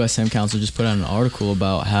is Midwest Hemp Council just put out an article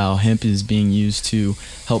about how hemp is being used to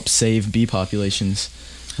help save bee populations.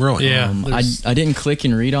 Really? Yeah. I didn't click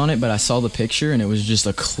and read on it, but I saw the picture, and it was just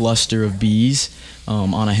a cluster of bees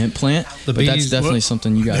on a hemp plant. But that's definitely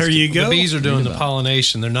something you guys. There you go. The bees are doing the about.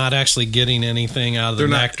 pollination. They're not actually getting anything out of the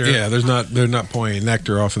nectar. They're not pulling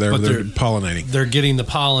nectar off of there. But They're pollinating. They're getting the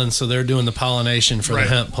pollen, so they're doing the pollination for the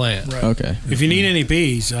hemp plant. Right. Okay. If you need any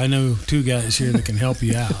bees, I know two guys here that can help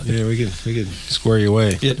you out. Yeah, we could square you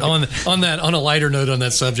away. On a lighter note on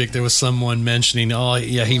that subject, there was someone mentioning,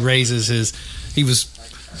 he raises he was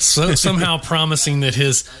somehow promising that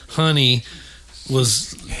his honey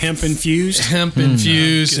was hemp infused. Hemp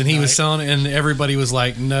infused, and he was selling it, and everybody was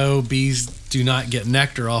like, "No, bees do not get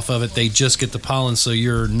nectar off of it; they just get the pollen." So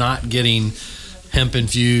you're not getting hemp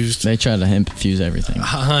infused They try to hemp infuse everything.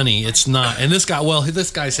 honey. It's not. And this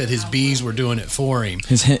guy said his bees were doing it for him.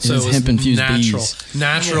 His it was hemp infused natural, bees.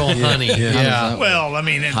 natural honey. Yeah. Well, I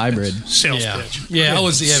mean, Hybrid. sales Yeah, pitch. yeah. I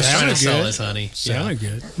was trying to Sounded sell good. his honey. Sounded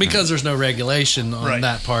good. Because there's no regulation on Right.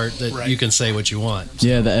 that part that Right. you can say what you want.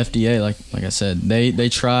 Yeah, the FDA, like I said, they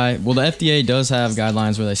try. Well, the FDA does have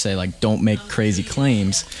guidelines where they say like don't make crazy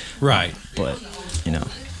claims, Right. but you know.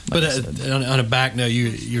 But like I said, on a back note,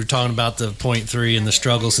 you're talking about the 0.3 and the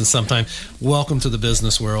struggles, and sometimes welcome to the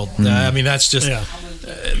business world. I mean, that's just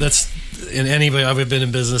that's in anybody. I've been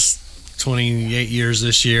in business 28 years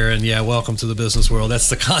this year, and welcome to the business world. That's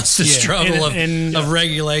the constant Yeah, struggle and- of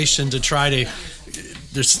regulation to try to.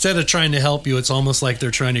 Instead of trying to help you, it's almost like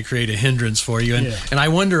they're trying to create a hindrance for you. And I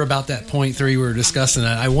wonder about that 0.3 we were discussing.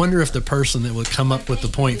 That I wonder if the person that would come up with the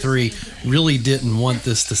 0.3 really didn't want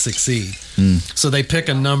this to succeed. So they pick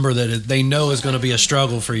a number that they know is going to be a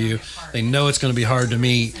struggle for you. They know it's going to be hard to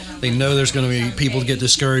meet. They know there's going to be people get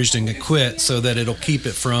discouraged and quit, so that it'll keep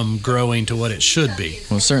it from growing to what it should be.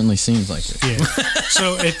 well, it certainly seems like it. Yeah.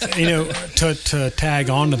 So to tag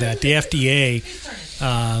on to that, the FDA.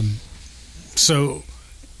 So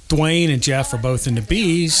Dwayne and Jeff are both into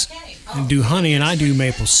bees and do honey, and I do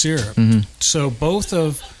maple syrup. So both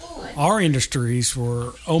of our industries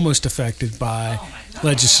were almost affected by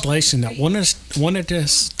legislation that wanted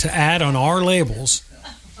us to add on our labels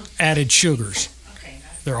added sugars.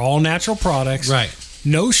 They're all natural products. Right.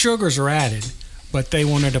 No sugars are added, but they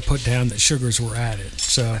wanted to put down that sugars were added.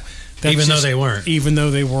 So that's Even though they weren't. Even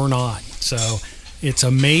though they were not. So it's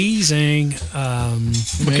amazing.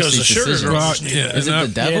 Because the these sugar decisions. growers Is it the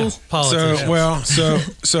devil? Yeah. Politics.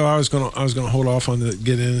 So I was gonna hold off on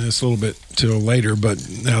get into this a little bit till later, but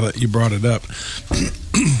now that you brought it up,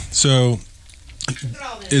 so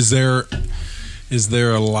is there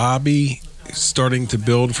a lobby starting to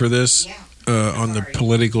build for this on the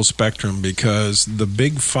political spectrum? Because the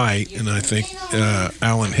big fight, and I think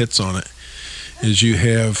Alan hits on it, is you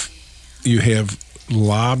have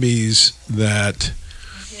lobbies that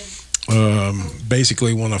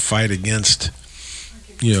basically want to fight against,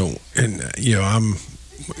 when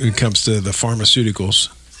it comes to the pharmaceuticals,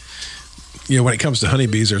 when it comes to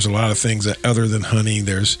honeybees, there's a lot of things that other than honey.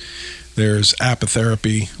 There's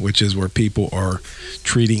apitherapy, which is where people are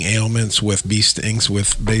treating ailments with bee stings,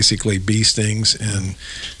 and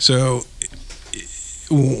so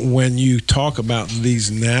when you talk about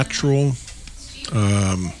these natural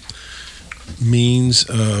means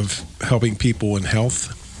of helping people in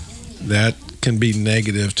health, that can be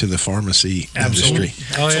negative to the pharmacy industry.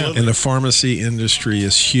 Oh, yeah. And the pharmacy industry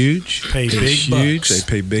is huge. Pay It's big huge. bucks.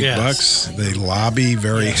 They pay big Yes. bucks. They lobby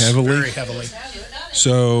very heavily. Very heavily.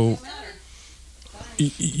 So,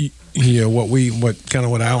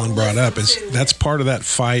 what Alan brought up is that's part of that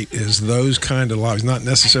fight. Is those kind of lobbies, not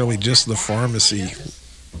necessarily just the pharmacy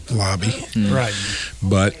lobby, Right.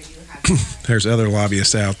 but there's other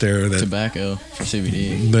lobbyists out there that. Tobacco for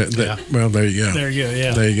CBD. Well, there you go. There you go.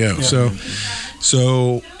 Yeah. There you go. Yeah.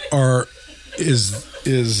 So is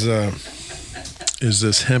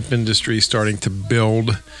this hemp industry starting to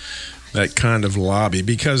build that kind of lobby?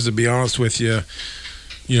 Because to be honest with you,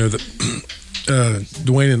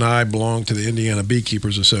 Dwayne and I belong to the Indiana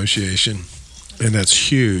Beekeepers Association, and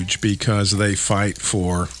that's huge because they fight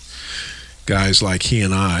for guys like he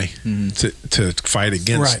and I to fight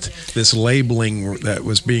against this labeling that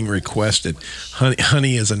was being requested.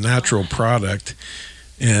 Honey is a natural product,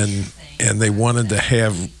 and they wanted to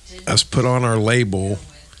have us put on our label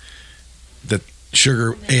that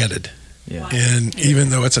sugar added. Yeah. And even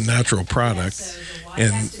though it's a natural product,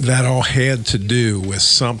 and that all had to do with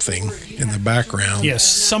something in the background. Yes,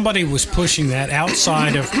 somebody was pushing that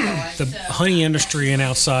outside of the honey industry and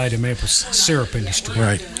outside of maple syrup industry.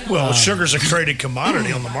 Right. Well, sugar's a traded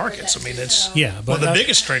commodity on the markets. I mean, it's Yeah, but one of the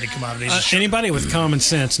biggest traded commodities. is sugar. Anybody with common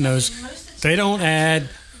sense knows they don't add.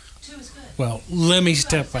 Well, let me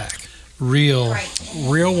step back. Real.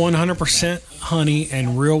 Real 100% honey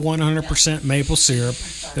and real 100% maple syrup.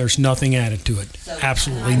 There's nothing added to it.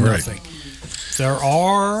 Absolutely nothing. There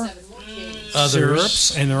are Others.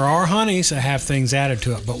 syrups and there are honeys that have things added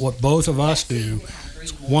to it, but what both of us do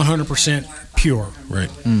is 100% pure. Right.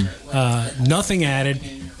 Nothing added.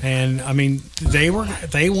 And I mean, there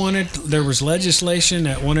was legislation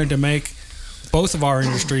that wanted to make both of our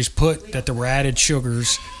industries put that there were added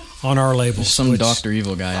sugars on our labels. There's some which- Dr.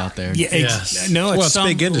 Evil guy out there. Yeah, Yes. no, Well, it's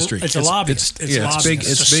big industry. It's a lobbyist. It's a it's big.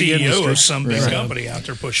 lobbyist. It's the big CEO industry. of some big company out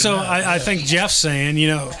there pushing So that. I think Jeff's saying,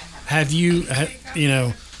 have you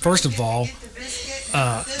first of all,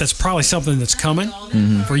 that's probably something that's coming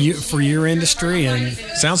for you, for your industry, and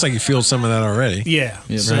Sounds like you feel some of that already. yeah.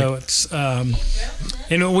 So it's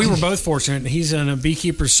we were both fortunate. He's in a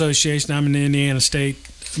Beekeepers Association. I'm in the Indiana State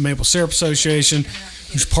Maple Syrup Association,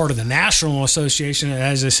 who's part of the National Association,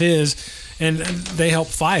 as this is, and they help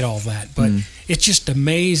fight all that. But it's just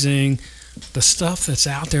amazing the stuff that's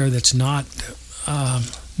out there that's not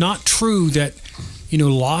true. That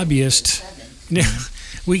lobbyists.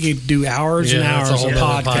 We could do hours and that's a hours whole of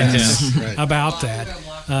other podcasts podcast. about that.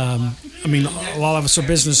 I mean, a lot of us are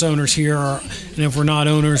business owners here, and if we're not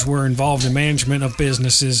owners, we're involved in management of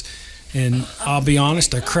businesses. And I'll be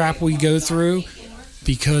honest, the crap we go through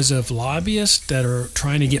because of lobbyists that are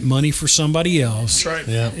trying to get money for somebody else That's right.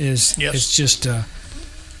 Yeah. is Yes. it's just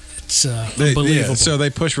They, unbelievable. so they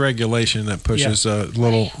push regulation that pushes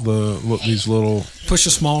these little Push the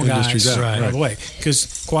small industries guys out, out of right. the way.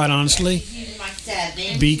 Because quite honestly,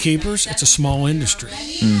 beekeepers, it's a small industry.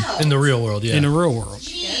 In the real world, yeah. In the real world.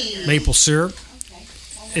 Maple syrup,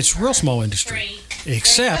 it's real small industry,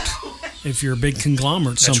 except if you're a big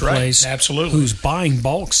conglomerate That's right. someplace Absolutely. who's buying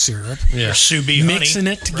bulk syrup, yeah. Sous Bee honey. mixing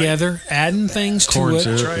it together, adding things corn to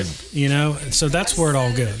it. syrup. Right. So that's where it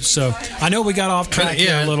all goes. So I know we got off track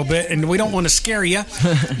here a little bit, and we don't want to scare you.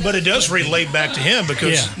 But it does relate back to him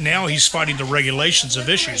because Yeah. now he's fighting the regulations of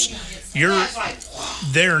issues. You're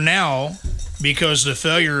there now because the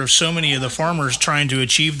failure of so many of the farmers trying to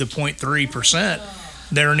achieve the 0.3%,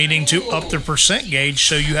 they're needing to up the percent gauge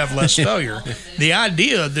so you have less failure.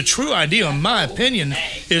 The true idea, in my opinion,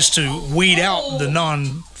 is to weed out the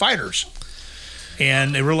non-fighters.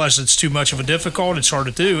 And they realize it's too much of a difficult, it's hard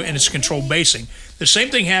to do, and it's controlled basing. The same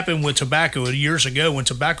thing happened with tobacco years ago when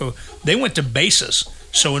tobacco, they went to bases.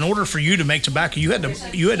 So in order for you to make tobacco, you had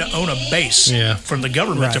to own a base from the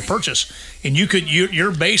government to Right. purchase. And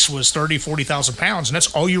your base was 30, 40,000 pounds, and that's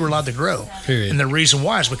all you were allowed to grow. Period. And the reason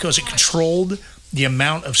why is because it controlled the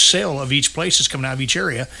amount of sale of each place that's coming out of each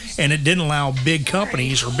area, and it didn't allow big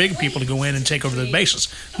companies or big people to go in and take over the bases.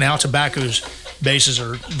 Now tobacco's bases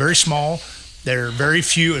are very small. They're very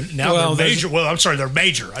few, and now Well, they're major. Well, I'm sorry, they're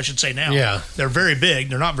major, I should say now. Yeah. They're very big.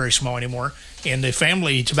 They're not very small anymore. And the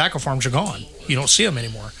family tobacco farms are gone. You don't see them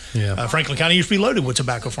anymore. Yeah. Franklin County used to be loaded with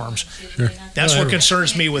tobacco farms. Sure. That's Oh, what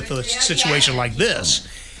concerns me with a situation like this.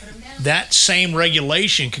 That same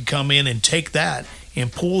regulation could come in and take that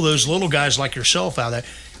and pull those little guys like yourself out of that.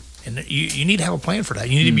 And you need to have a plan for that.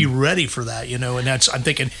 You need to be ready for that, and that's, I'm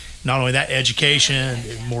thinking, not only that, education,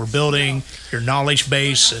 more building, your knowledge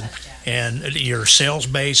base, and your sales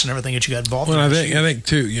base and everything that you got involved Well, in. I think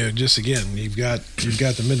too. Just again, you've got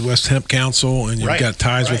the Midwest Hemp Council, and you've Right, got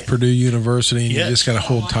ties with right. Purdue University, and Yes. you just got to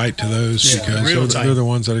hold tight to those because real they're, tight. they're the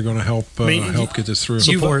ones that are going to help mean, help get this through.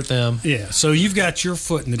 Support them. Yeah. So you've got your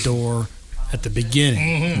foot in the door at the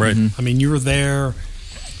beginning. Right. I mean, you were there.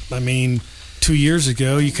 I mean, 2 years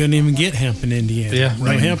ago, you couldn't even get hemp in Indiana. Yeah, no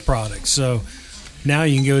right. hemp products. So now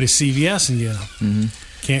you can go to CVS and get them.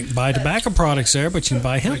 Can't buy tobacco products there, but you can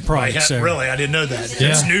buy hemp products there. Really, I didn't know that. Yeah.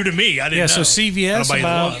 It's new to me. I didn't Yeah. know. So CVS Nobody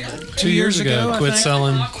about loved 2 years ago, I quit think,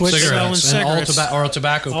 selling quit selling cigarettes and all cigarettes. or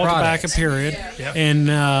tobacco all products. tobacco period. Yep. And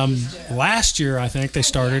last year, I think they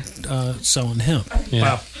started selling hemp. Yeah.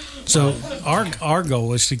 Wow. So our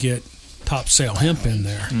goal is to get top sale hemp in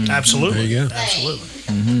there. Absolutely. There you go.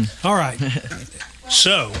 Absolutely. All right.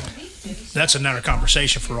 So that's another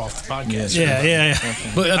conversation for off the podcast. Yeah.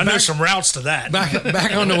 But I know some routes to that. back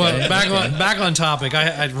on to what back on topic.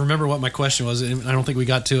 I remember what my question was, and I don't think we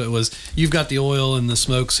got to it. Was you've got the oil and the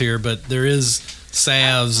smokes here, but there is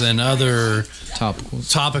salves and other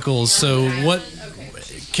topicals. So what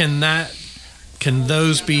can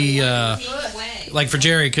those be? Like for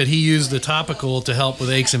Jerry, could he use the topical to help with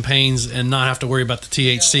aches and pains and not have to worry about the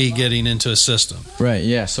THC getting into his system? Right,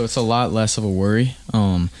 yeah. So it's a lot less of a worry.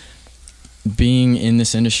 Being in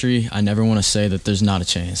this industry, I never want to say that there's not a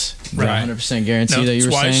chance. Right. 100% guarantee No, that you it's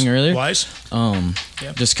were wise. saying earlier. Wise.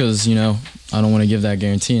 Yep. Just because, I don't want to give that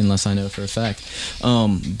guarantee unless I know for a fact.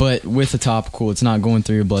 But with the topical, it's not going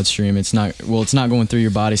through your bloodstream. It's not going through your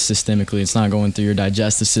body systemically. It's not going through your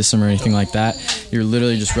digestive system or anything like that. You're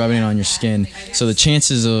literally just rubbing it on your skin. So the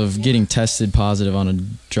chances of getting tested positive on a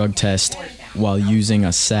drug test while using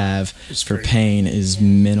a salve for pain is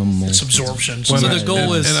minimal. It's absorption. So the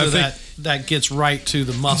goal is and I so think- that gets right to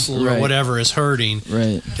the muscle or Right. whatever is hurting,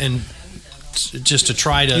 Right. and just to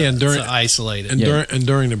try to, and during- to isolate it. And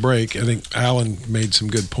during the break, I think Alan made some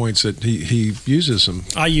good points that he uses some.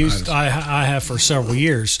 I have for several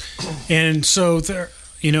years, and so there,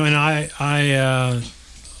 and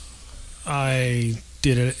I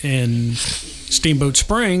did it in Steamboat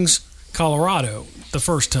Springs, Colorado, the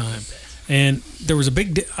first time, And there was a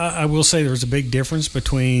big, I will say there was a big difference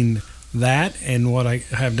between that and what I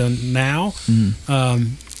have done now.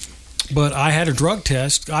 But I had a drug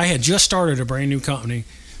test. I had just started a brand new company,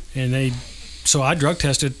 and so I drug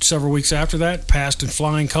tested several weeks after that, passed in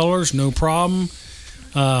flying colors, no problem.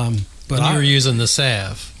 But you were using the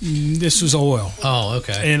salve. This was oil. Oh,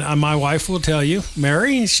 okay. And my wife will tell you,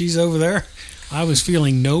 Mary, she's over there. I was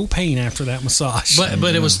feeling no pain after that massage.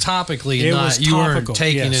 But it was topically, It not was you weren't topical,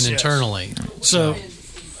 taking yes. it internally. So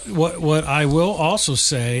what I will also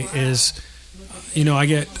say is, I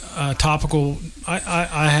get topical.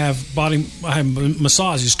 I have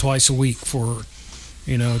massages twice a week for,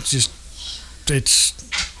 it's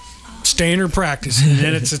standard practice, and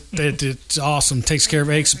then it's awesome. Takes care of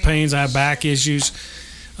aches and pains. I have back issues,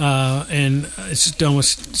 and it's done with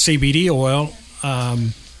CBD oil.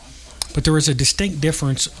 But there is a distinct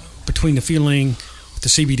difference between the feeling with the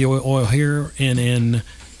CBD oil here and in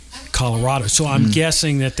Colorado. So I'm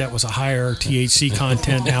guessing that was a higher THC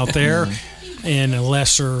content out there and a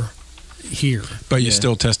lesser here. But you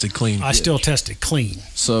still tested clean. I still tested clean.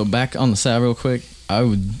 So back on the salve real quick,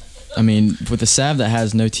 with the salve that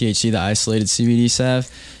has no THC, the isolated CBD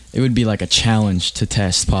salve, it would be like a challenge to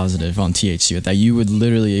test positive on THC with that. You would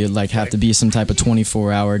literally have to be some type of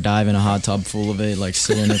 24-hour dive in a hot tub full of it,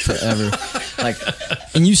 sit in it forever,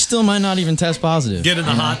 and you still might not even test positive. Get in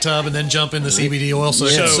the hot tub and then jump in the CBD oil so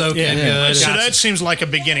it can soak in good. So that seems like a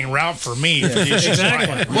beginning route for me.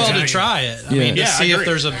 Exactly. Well, to try it. I mean, to see if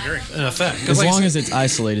there's an effect. As long as it's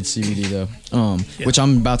isolated CBD, though, which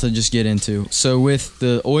I'm about to just get into. So with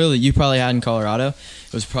the oil that you probably had in Colorado,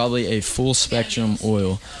 it was probably a full spectrum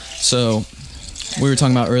oil. So we were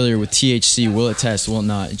talking about earlier with THC, will it test, will it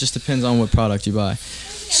not? It just depends on what product you buy.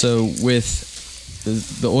 So with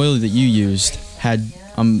the oil that you used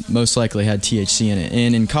most likely had THC in it.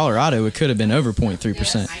 And in Colorado, it could have been over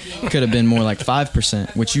 0.3%. It could have been more like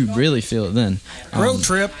 5%, which you really feel it then. Road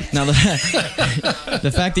trip. Now,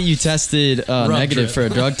 the fact that you tested negative for a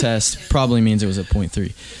drug test probably means it was at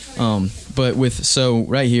 0.3. But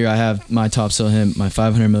right here, I have my Top Cell Hemp, my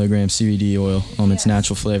 500 milligram CBD oil. It's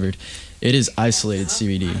natural flavored. It is isolated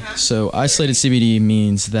CBD. So isolated CBD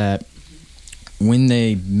means that when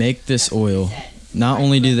they make this oil, not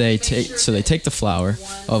only do they take the flower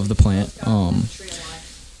of the plant,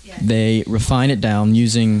 they refine it down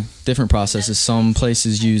using different processes. Some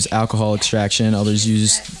places use alcohol extraction, others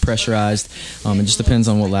use pressurized. It just depends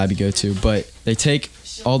on what lab you go to. But they take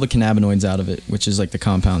all the cannabinoids out of it, which is like the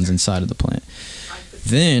compounds inside of the plant.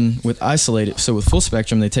 Then with full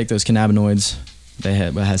spectrum, they take those cannabinoids that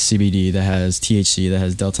has CBD, that has THC, that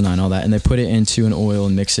has Delta 9, all that, and they put it into an oil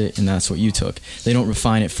and mix it, and that's what you took. They don't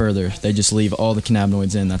refine it further. They just leave all the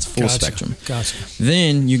cannabinoids in. That's full spectrum. Gotcha.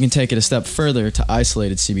 Then you can take it a step further to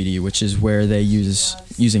isolated CBD, which is where they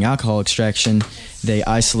using alcohol extraction, they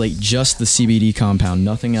isolate just the CBD compound.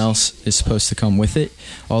 Nothing else is supposed to come with it,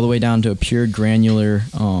 all the way down to a pure granular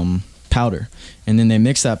powder. And then they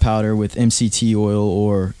mix that powder with MCT oil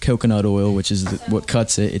or coconut oil, which is what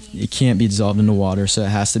cuts it. It can't be dissolved into water, so it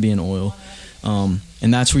has to be an oil. And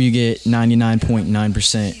that's where you get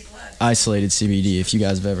 99.9% isolated CBD, if you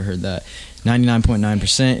guys have ever heard that.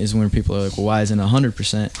 99.9% is when people are like, well, why isn't it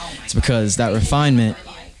 100%? It's because that refinement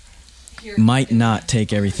might not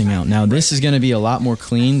take everything out. Now, this is going to be a lot more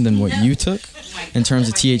clean than what you took in terms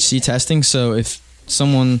of THC testing. So if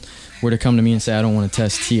someone were to come to me and say, I don't want to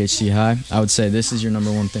test THC high, I would say this is your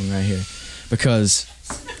number one thing right here. Because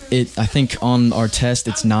I think on our test,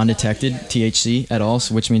 it's non-detected THC at all,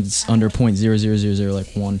 so which means it's under 0.0000, like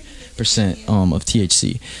 1% of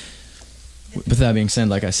THC. With that being said,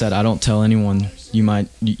 like I said, I don't tell anyone you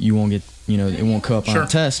won't get, it won't come up on a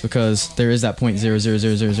test because there is that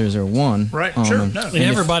 0.000001. Right, sure. No. And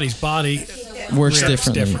everybody's body works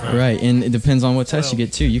differently, right? And it depends on what test you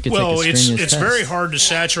get too. You could take a strenuous test. It's very hard to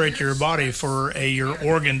saturate your body for your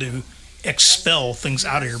organ to expel things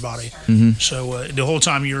out of your body. Mm-hmm. So the whole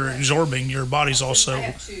time you're absorbing, your body's also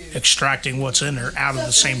extracting what's in there out of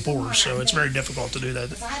the same pores. So it's very difficult to do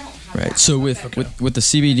that. Right. So with the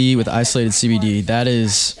CBD, with isolated CBD, that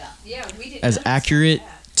is as accurate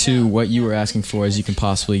to what you were asking for as you can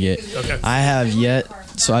possibly get. Okay. I have yet.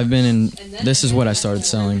 So I've been in, this is what I started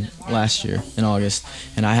selling last year in August,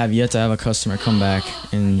 and I have yet to have a customer come back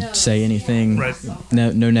and say anything, right.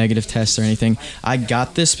 no negative tests or anything. I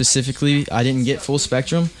got this specifically, I didn't get full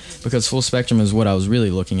spectrum, because full spectrum is what I was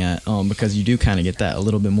really looking at, because you do kind of get that, a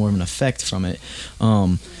little bit more of an effect from it.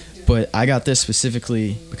 But I got this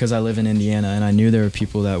specifically because I live in Indiana, and I knew there were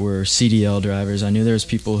people that were CDL drivers. I knew there was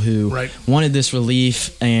people who wanted this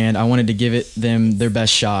relief, and I wanted to give them their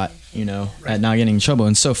best shot, at not getting in trouble.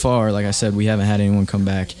 And so far, like I said, we haven't had anyone come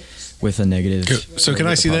back with a negative. So can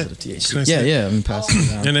I see that? THC. Can I see Yeah, that? yeah. Let me pass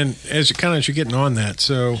it around. And then as you're getting on that,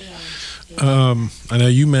 so I know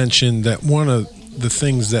you mentioned that one of the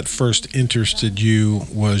things that first interested you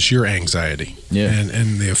was your anxiety,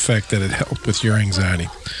 and the effect that it helped with your anxiety.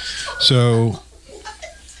 So,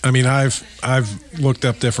 I mean, I've looked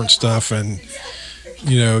up different stuff, and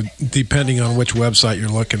depending on which website you're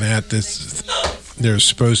looking at, there's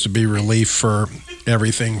supposed to be relief for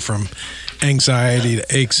everything from anxiety to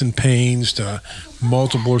aches and pains to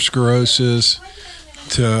multiple sclerosis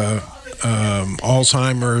to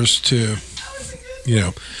Alzheimer's to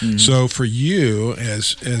So for you,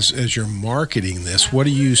 as you're marketing this, what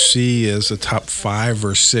do you see as the top 5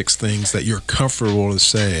 or 6 things that you're comfortable to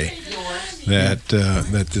say that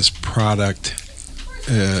this product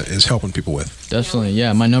is helping people with? Definitely,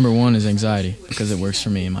 yeah. My number one is anxiety because it works for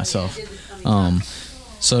me and myself.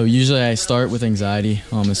 So usually I start with anxiety.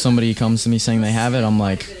 If somebody comes to me saying they have it, I'm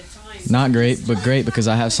like, not great, but great because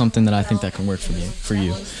I have something that I think that can work for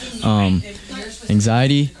you.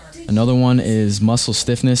 Anxiety. Another one is muscle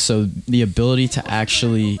stiffness, so the ability to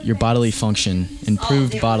actually, your bodily function,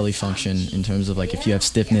 improved bodily function in terms of like if you have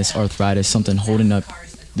stiffness, arthritis, something holding up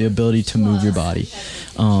the ability to move your body.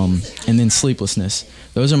 And then sleeplessness.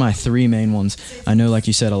 Those are my 3 main ones. I know, like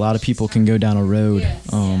you said, a lot of people can go down a road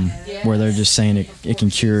where they're just saying it can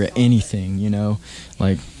cure anything,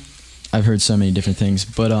 Like, I've heard so many different things,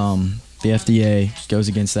 but the FDA goes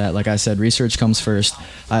against that. Like I said, research comes first.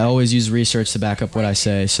 I always use research to back up what I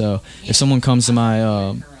say. So if someone comes to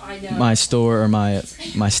my store or my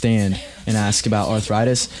stand and asks about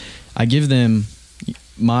arthritis, I give them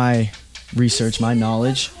my research, my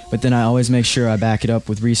knowledge, but then I always make sure I back it up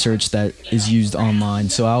with research that is used online.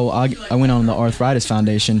 So I went on the Arthritis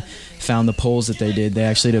Foundation, found the polls that they did. They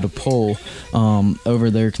actually did a poll over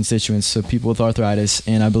their constituents, so people with arthritis,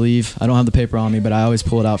 and I believe, I don't have the paper on me, but I always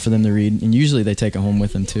pull it out for them to read, and usually they take it home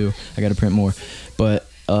with them too. I got to print more. But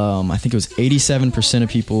I think it was 87% of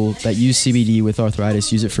people that use CBD with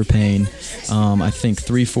arthritis use it for pain. I think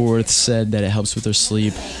 3/4 said that it helps with their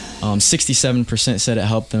sleep. 67% said it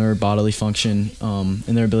helped their bodily function and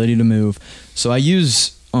their ability to move. So I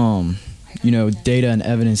use data and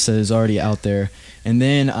evidence that is already out there, and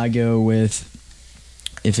then I go with,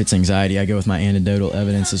 if it's anxiety, I go with my anecdotal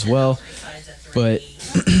evidence as well. But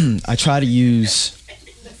I try to use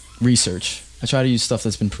research. I try to use stuff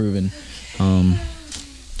that's been proven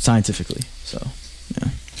scientifically. So, yeah.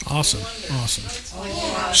 Awesome.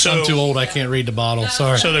 So I'm too old. I can't read the bottle.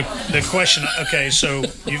 Sorry. So the question, okay, so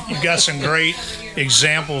you've got some great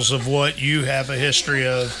examples of what you have a history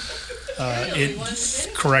of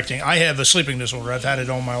it correcting. I have a sleeping disorder. I've had it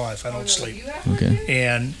all my life. I don't sleep. Okay.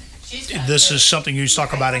 And this is something you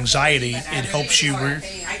talk about anxiety. It helps you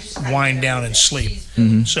wind down and sleep.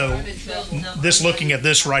 Mm-hmm. So this, looking at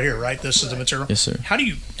this right here, right? This is the material. Yes, sir. How do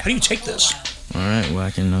you take this? All right. Well,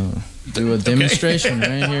 I can do a demonstration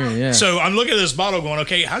right here. Yeah. So I'm looking at this bottle, going,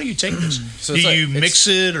 okay, how do you take this? So do it's like- you mix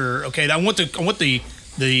it, or okay? I want the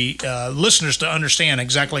listeners to understand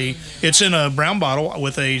exactly. It's in a brown bottle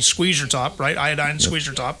with a squeezer top, right? Iodine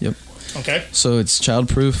squeezer top. Yep. Okay. So it's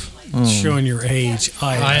childproof. Showing your age.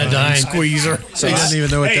 Iodine. Squeezer. He doesn't even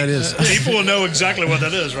know what that is. People will know exactly what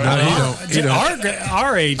that is, right? No, he don't.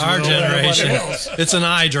 Our age. Our will know generation. everybody else. It's an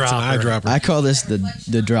eye dropper. Eye dropper. I call this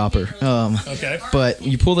the dropper. Okay. But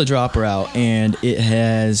you pull the dropper out, and it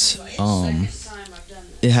has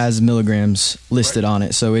milligrams listed on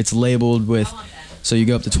it. So it's labeled with. So you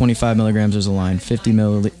go up to 25 milligrams. There's a line. 50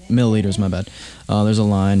 milliliters. My bad. There's a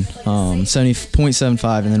line.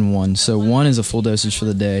 70.75 and then 1. So 1 is a full dosage for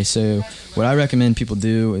the day. So what I recommend people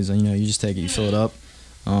do is you just take it. You fill it up.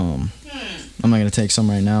 I'm not gonna take some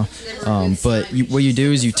right now. But what you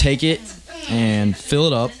do is you take it and fill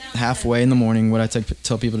it up halfway in the morning. What I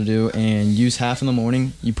tell people to do, and use half in the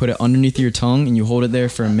morning. You put it underneath your tongue and you hold it there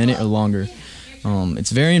for a minute or longer. It's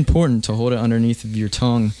very important to hold it underneath of your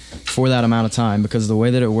tongue for that amount of time, because the way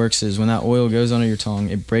that it works is when that oil goes under your tongue,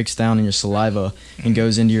 it breaks down in your saliva and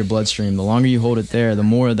goes into your bloodstream. The longer you hold it there, the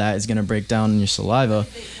more of that is going to break down in your saliva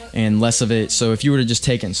and less of it. So if you were to just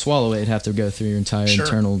take it and swallow it, it'd have to go through your entire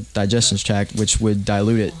internal digestion tract, which would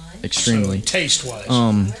dilute it extremely. So,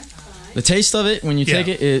 taste-wise. The taste of it, when you take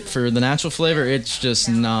it for the natural flavor, it's just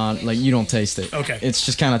not, like, you don't taste it. Okay. It's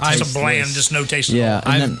just kind of It's a bland, just no taste at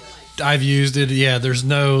all. Yeah. I've used it. Yeah, there's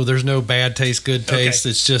no bad taste, good taste.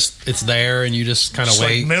 Okay. It's there, and you just kind of It's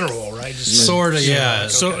wait. like mineral, right? Just Sort of, yeah.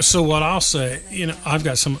 So what I'll say, I've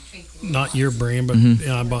got some, not your brand, but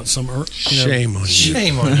I bought some. Shame on you.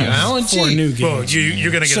 Shame on you, Alan. For Gee. new Well, games.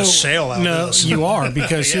 you're going to get a sale out of No, this. you are,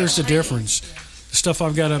 because here's the difference. The stuff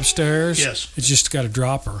I've got upstairs, Yes. it's just got a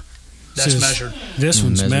dropper. That's This- measured. This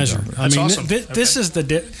one's measured measured. dropper. I That's mean, awesome. this is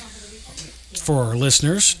the for our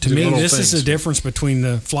listeners. To The me, little this is the things. difference between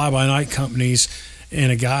the fly-by-night companies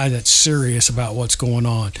and a guy that's serious about what's going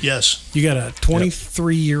on. Yes. You got a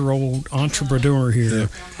 23-year-old entrepreneur here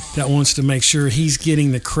that wants to make sure he's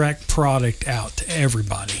getting the correct product out to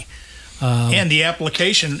everybody. And the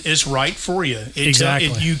application is right for you.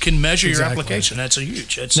 Exactly. You can measure your Exactly. application. That's a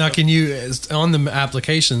huge. It's, Now, can you on the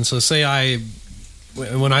application? So, say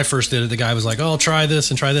when I first did it, the guy was like, "Oh, try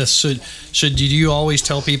this and try this." Should you always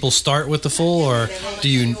tell people start with the full, or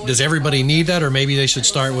does everybody need that, or maybe they should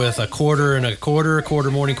start with a quarter and a quarter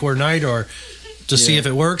morning, quarter night, or to see if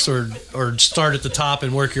it works, or start at the top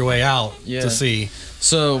and work your way out to see.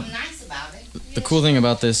 So the cool thing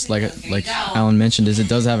about this, like Alan mentioned, is it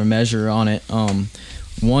does have a measure on it.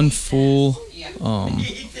 One full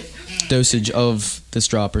dosage of this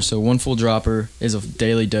dropper. So one full dropper is a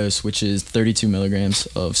daily dose, which is 32 milligrams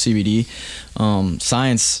of CBD.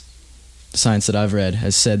 Science that I've read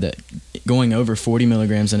has said that going over 40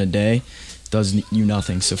 milligrams in a day does you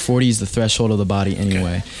nothing. So 40 is the threshold of the body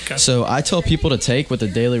anyway. Okay. So I tell people to take what the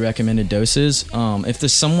daily recommended dose is. If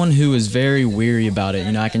there's someone who is very weary about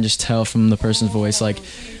it, I can just tell from the person's voice, like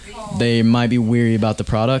they might be weary about the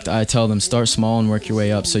product. I tell them start small and work your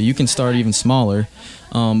way up. So you can start even smaller.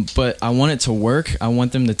 But I want it to work. I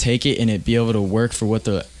want them to take it and it be able to work for what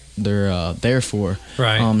they're there for.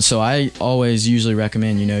 Right. So I always usually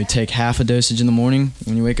recommend, take half a dosage in the morning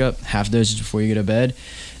when you wake up, half a dosage before you go to bed.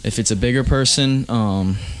 If it's a bigger person,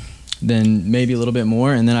 then maybe a little bit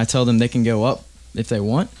more, and then I tell them they can go up if they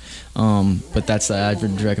want. But that's the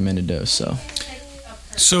average recommended dose.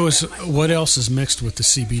 So what else is mixed with the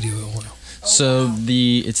CBD oil? So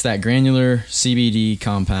it's that granular CBD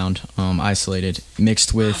compound, isolated,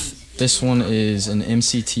 mixed with. This one is an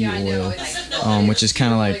MCT oil, which is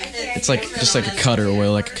kind of like just like a cutter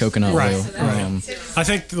oil, like a coconut oil. I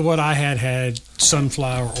think what I had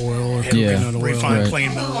sunflower oil or coconut oil. refined Right. clean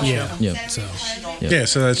minerals. Yeah. Yep. So Yeah,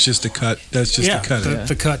 so that's just a cut. That's just a cut.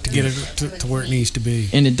 the cut to get it to where it needs to be.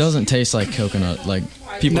 And it doesn't taste like coconut. Like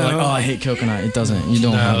people are No. like, oh, I hate coconut. It doesn't. You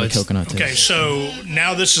don't have a it's- coconut taste. Okay, so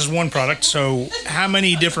now this is one product. So how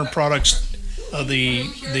many different products of the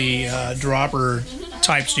dropper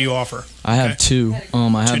types do you offer? I have two. I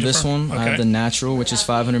have Two this different- one. I okay. have the natural, which is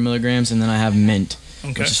 500 milligrams, and then I have mint,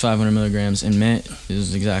 Okay. which is 500 milligrams. And mint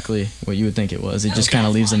is exactly what you would think it was. It just kind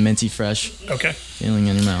of leaves a minty, fresh Okay. feeling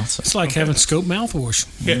in your mouth. So. It's like having Scope mouthwash.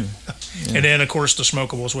 Yeah. And then, of course, the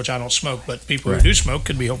smokables, which I don't smoke, but people Right. who do smoke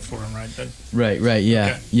could be helpful for them, right? But, Right, yeah.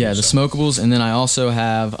 Okay. Yeah, the So- smokables, and then I also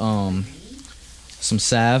have some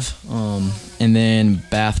salve, and then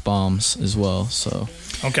bath bombs as well. So,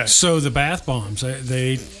 okay. So the bath bombs,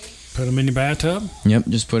 they put them in your bathtub. yep,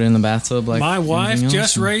 just put it in the bathtub like My wife anything else.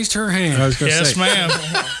 just raised her I hand. was going to Yes, say, ma'am.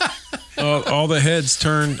 all the heads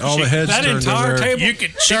turned. All the heads That turned entire over there. table. You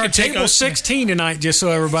could- she There are could take table a- 16 tonight, just so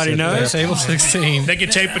everybody knows. Table 16. They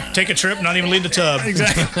could take a trip, not even leave the tub.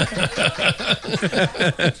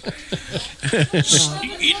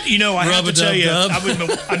 I have to tell you,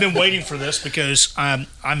 Rub-a-dub-dub. I've been waiting for this because I'm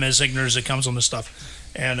as ignorant as it comes on this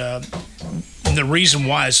stuff, and the reason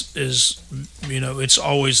why is it's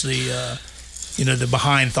always the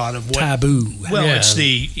behind thought of what Taboo. Well, Yeah. it's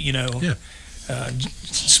the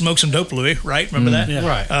smoke some dope, Louis, right? Remember that? Yeah.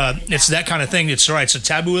 Right. It's that kind of thing. It's right. It's a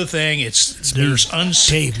taboo thing. There's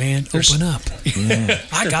Dave, man, open up.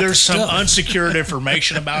 I got the there's some stuff. unsecured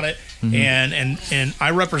information about it, and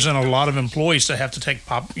I represent a lot of employees that have to take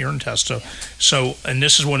pop urine tests. So and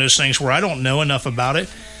this is one of those things where I don't know enough about it,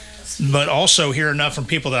 but also hear enough from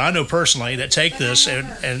people that I know personally that take this and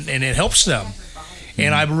it helps them.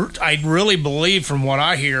 And I really believe from what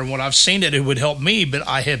I hear and what I've seen that it would help me, but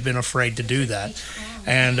I have been afraid to do that.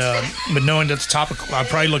 And but knowing that the topical, I'll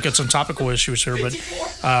probably look at some topical issues here. But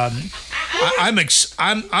I'm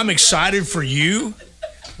excited for you.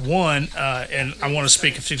 One, and I want to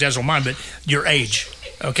speak if you guys don't mind, but your age,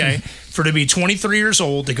 okay, for to be 23 years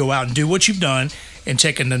old to go out and do what you've done and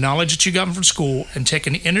taking the knowledge that you got from school and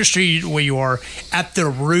taking the industry where you are at the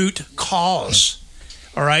root cause.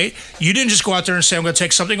 All right, you didn't just go out there and say, I'm going to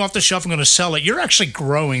take something off the shelf, I'm going to sell it. You're actually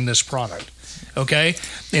growing this product, okay?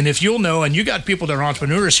 And if you'll know, and you got people that are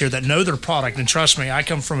entrepreneurs here that know their product, and trust me, I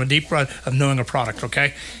come from a deep run of knowing a product,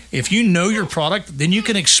 okay? If you know your product, then you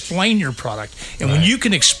can explain your product. And when you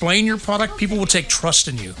can explain your product, people will take trust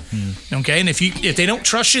in you, okay? And if they don't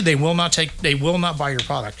trust you, they will not buy your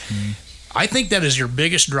product. I think that is your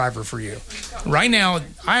biggest driver for you. Right now,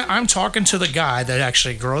 I'm talking to the guy that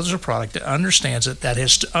actually grows a product, that understands it, that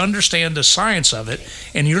has to understand the science of it,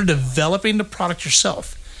 and you're developing the product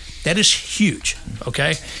yourself. That is huge.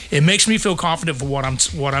 Okay, it makes me feel confident for what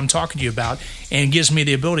I'm talking to you about, and gives me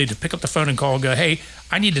the ability to pick up the phone and call and go, hey,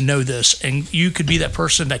 I need to know this, and you could be that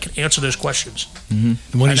person that can answer those questions. And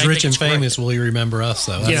when And he's I rich think and it's famous, will he remember us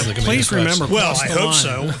though? That's the main please question. remember. Well, Cross I the hope line.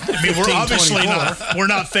 so. I mean, we're obviously we're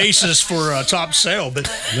not faces for Top Sale, but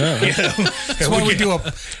That's why we do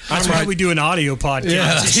we do an audio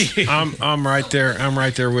podcast. I'm right there. I'm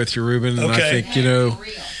right there with you, Ruben. And Okay. I think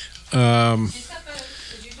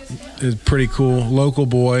it's pretty cool. Local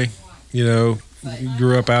boy,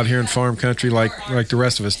 grew up out here in farm country like the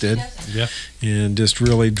rest of us did. Yeah. And just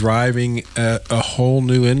really driving a whole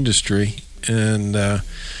new industry. And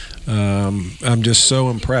I'm just so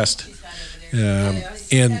impressed.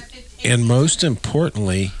 And most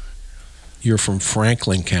importantly, you're from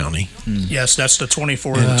Franklin County. yes, that's the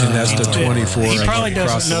 24. And that's the 24. He probably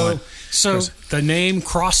across doesn't the know. line. So the name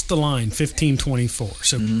crossed the line, 1524.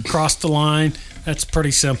 So cross the line. That's pretty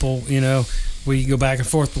simple. We go back and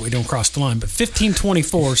forth, but we don't cross the line. But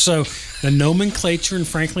 1524. So the nomenclature in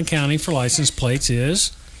Franklin County for license plates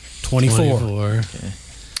is 24. 24.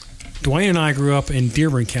 Dwayne and I grew up in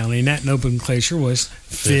Dearborn County, and that nomenclature was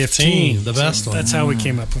 15. The best one. That's how we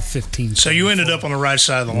came up with 15. So you ended up on the right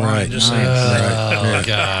side of the line. Right. Just saying. Oh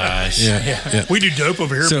gosh. Yeah. We do dope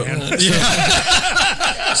over here, So- man.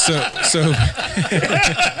 So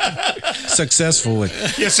successfully.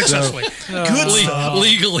 Yeah, successfully. Good stuff.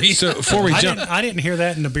 Legally. So before we jump, I didn't hear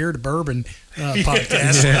that in the Beer to Bourbon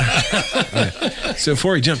podcast. so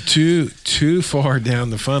before we jump too far down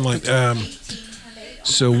the fun line,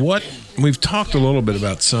 so what we've talked a little bit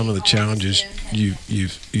about some of the challenges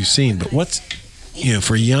you've seen, but what's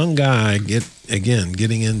for a young guy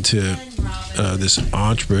getting into this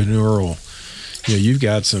entrepreneurial, you've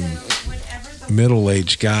got some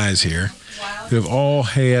middle-aged guys here who have all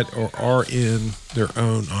had or are in their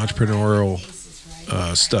own entrepreneurial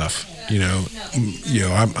stuff.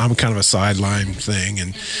 I'm kind of a sideline thing,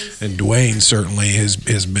 and Dwayne certainly has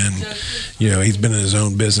been, he's been in his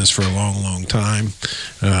own business for a long, long time.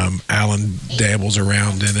 Alan dabbles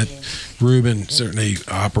around in it. Ruben certainly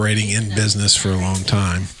operating in business for a long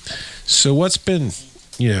time. So what's been,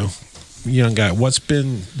 young guy, what's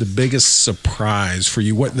been the biggest surprise for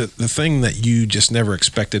you? What the thing that you just never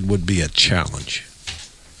expected would be a challenge?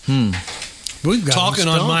 We've got Talking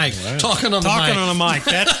on mic. Talking on the mic. on a mic.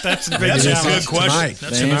 That's the That's biggest a challenge. good question. Tonight.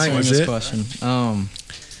 That's To a answer Tonight was this it. question,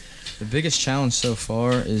 the biggest challenge so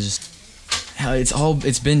far is how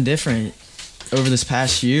it's been different over this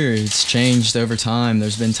past year. It's changed over time.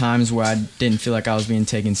 There's been times where I didn't feel like I was being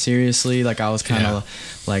taken seriously, like I was kind of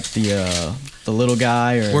like the little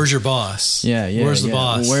guy. Or Where's your boss? yeah. Where's the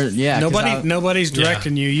boss? Nobody's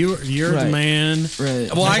directing you. You're the Right. man. Right.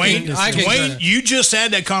 Well, I Dwayne, can Dwayne, you just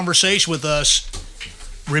had that conversation with us.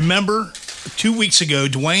 Remember, 2 weeks ago,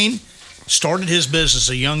 Dwayne started his business,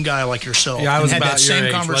 a young guy like yourself. Yeah, I was and had about that your same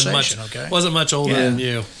age. conversation. Okay. Wasn't much older Yeah. than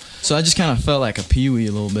you. So I just kind of felt like a peewee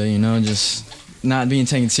a little bit, just not being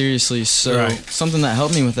taken seriously. So Right. something that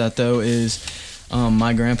helped me with that though is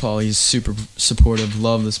my grandpa. He's super supportive.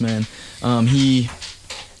 Love this man.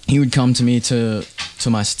 He would come to me to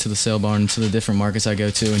the sale barn, to the different markets I go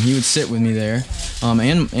to, and he would sit with me there.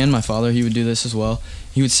 And my father, he would do this as well.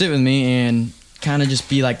 He would sit with me and kind of just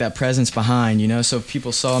be like that presence behind, So if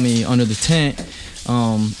people saw me under the tent,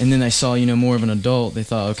 and then they saw more of an adult, they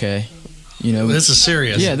thought, okay. This is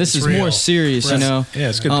serious. Yeah, this It's is more real. serious, Yeah,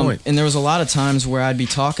 it's a good point. And there was a lot of times where I'd be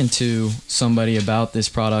talking to somebody about this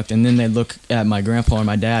product, and then they'd look at my grandpa or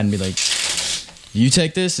my dad and be like, "You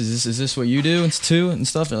take this? Is this what you do?" And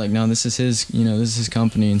stuff. They're like, "No, this is his. This is his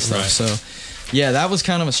company and stuff." Right. So, yeah, that was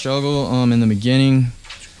kind of a struggle in the beginning,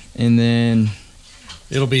 and then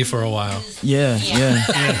It'll be for a while. yeah.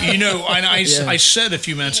 I said a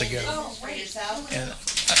few minutes ago, and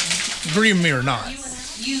agree with me or not,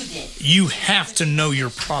 you have to know your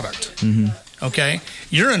product. Okay?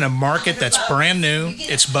 You're in a market that's brand new.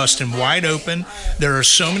 It's busting wide open. There are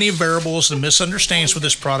so many variables and misunderstandings with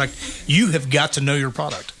this product. You have got to know your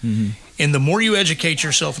product. And the more you educate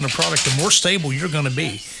yourself in the product, the more stable you're going to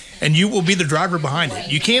be. And you will be the driver behind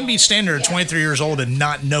it. You can't be standing there at 23 years old and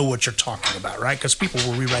not know what you're talking about, right? Because people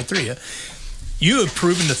will read right through you. You have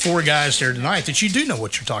proven to 4 guys here tonight that you do know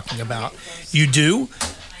what you're talking about. You do.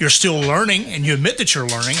 You're still learning, and you admit that you're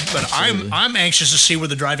learning. But I'm anxious to see where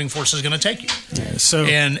the driving force is going to take you. So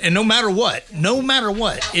And no matter what,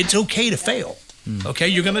 it's okay to fail. Okay,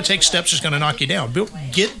 you're going to take steps that's going to knock you down.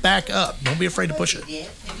 Get back up. Don't be afraid to push it.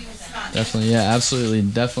 Definitely, yeah, absolutely,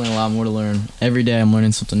 definitely a lot more to learn. Every day I'm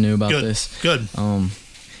learning something new about Good. this. Good.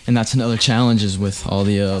 And and that's another challenge is with all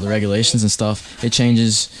the regulations and stuff. It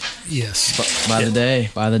changes Yes. by the day.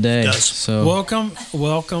 It does. So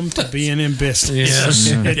Welcome to being in business. Yes.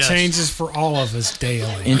 It Yes. changes for all of us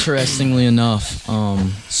daily. interestingly enough,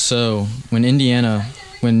 so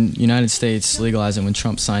when United States legalized it, when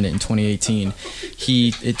Trump signed it in 2018,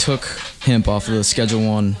 it took hemp off of the Schedule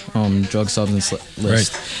 1 drug substance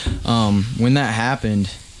list. When that happened,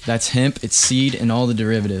 that's hemp, its seed, and all the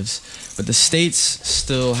derivatives. But the states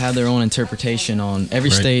still have their own interpretation on. Every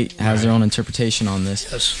state has their own interpretation on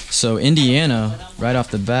this. Yes. So Indiana,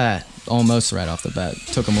 almost right off the bat,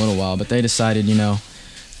 took them a little while, but they decided,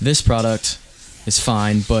 this product is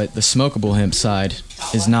fine, but the smokable hemp side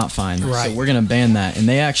is not fine. Right. So we're going to ban that. And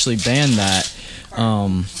they actually banned that,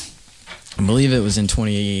 I believe it was in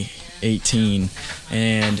 2018.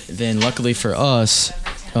 And then luckily for us,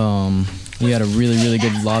 we had a really, really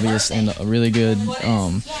good lobbyist and a really good,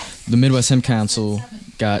 the Midwest Hemp Council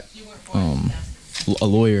got a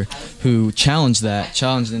lawyer who challenged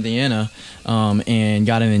Indiana and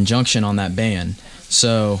got an injunction on that ban.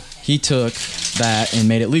 So he took that and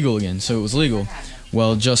made it legal again. So it was legal.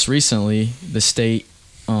 Well, just recently, the state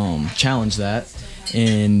challenged that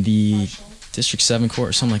in the District 7 court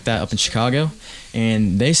or something like that up in Chicago.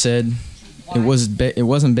 And they said it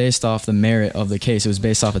wasn't based off the merit of the case. It was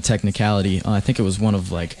based off a technicality. I think it was one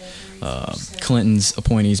of Clinton's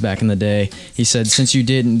appointees back in the day. He said, since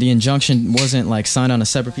the injunction wasn't signed on a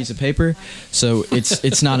separate piece of paper, so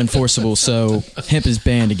it's not enforceable. So hemp is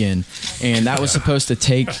banned again, and that was supposed to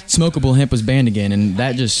smokable hemp was banned again, and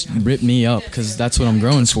that just ripped me up because that's what I'm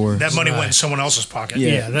growing for. That money went in someone else's pocket.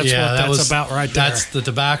 Yeah, that's about right there. That's the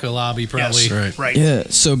tobacco lobby, probably. Yes. Right. Yeah,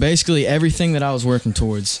 so basically everything that I was working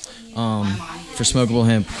towards for smokable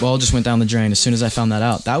hemp all just went down the drain as soon as I found that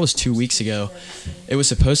out. That was 2 weeks ago. It was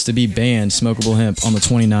supposed to be banned, smokable hemp, on the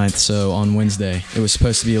 29th, so on Wednesday. It was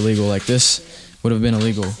supposed to be illegal. This would have been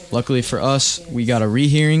illegal. Luckily for us, we got a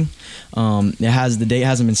rehearing. The date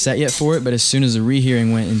hasn't been set yet for it, but as soon as the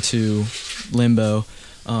rehearing went into limbo,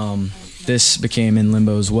 this became in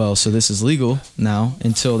limbo as well. So this is legal now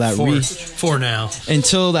until that for now.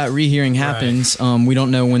 Until that rehearing happens. We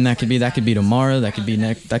don't know when that could be. That could be tomorrow. That could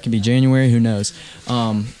be January. Who knows?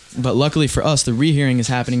 But luckily for us, the rehearing is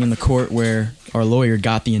happening in the court where our lawyer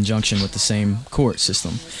got the injunction with the same court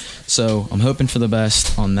system. So I'm hoping for the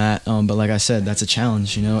best on that. But like I said, that's a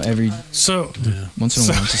challenge. Every once in a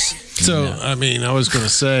while. I was going to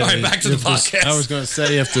say. All right, back to the podcast. I was going to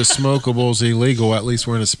say, if the smokable's illegal, at least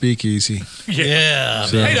we're in a speakeasy. Yeah.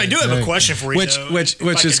 So, Hey, I do have a question for you.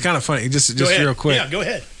 Which is kind of funny. Just real quick. Yeah, go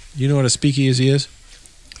ahead. You know what a speakeasy is?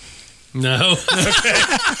 No.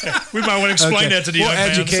 We might want to explain that to the young We'll man.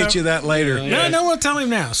 educate you that later. No, we'll tell him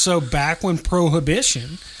now. So back when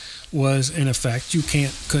prohibition was in effect, you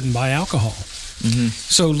couldn't buy alcohol. Mm-hmm.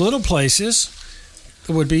 So little places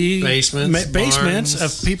would be basements barns.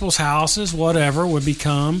 of people's houses, whatever, would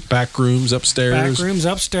become Back rooms upstairs.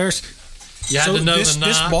 You had to know this the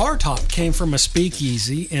knock. bar top came from a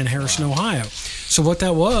speakeasy in Harrison, Ohio. So what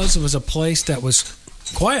that was, it was a place that was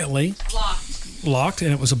quietly locked,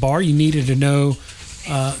 and it was a bar. You needed to know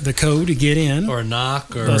the code to get in, Or a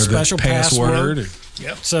knock, or the special password. password.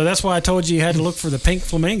 So that's why I told you had to look for the pink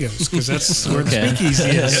flamingos, because that's where the speakeasy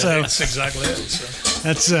is. So That's exactly it.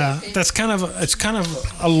 So. that's kind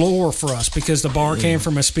of a lore for us, because the bar came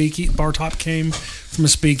from a bar top came from a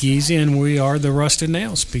speakeasy, and we are the Rusted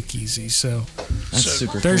Nail Speakeasy. So That's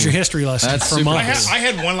super cool. there's your history lesson That's from super us. I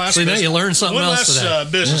had one last. See, now business- you learned something one else last, today.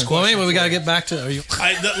 business Well, question. anyway, we got to get back to.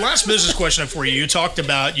 The last business question for you. You talked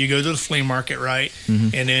about you go to the flea market, right?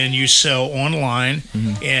 Mm-hmm. And then you sell online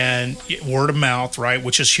and word of mouth, right?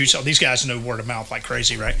 Which is huge. These guys know word of mouth like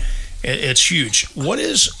crazy, right? It's huge. What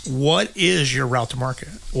is your route to market?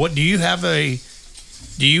 What do you have a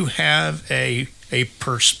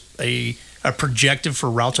projective for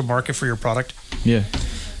route to market for your product? Yeah.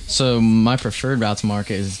 So my preferred route to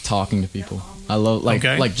market is talking to people. I love like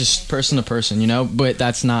just person to person, but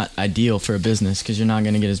that's not ideal for a business because you're not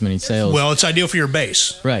going to get as many sales. Well, it's ideal for your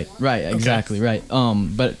base. Right, exactly, right.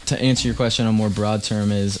 But to answer your question on a more broad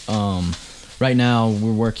term is right now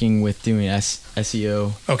we're working with doing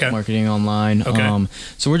SEO, marketing online. Okay.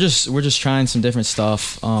 So we're just trying some different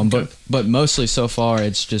stuff. But mostly so far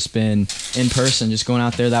it's just been in person, just going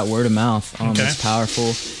out there. That word of mouth is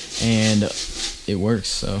powerful and it works.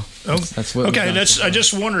 So that's what. Okay, I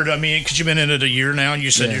just wondered. I mean, because you've been in it a year now, and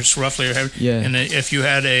you said you're roughly. And if you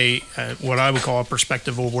had a what I would call a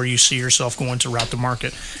perspective of where you see yourself going to route to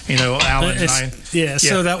market, Alan and I. Yeah,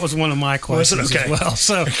 so that was one of my questions as well.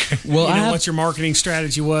 So, what your marketing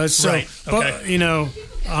strategy was. So, right. Okay. But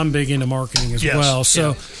I'm big into marketing as well.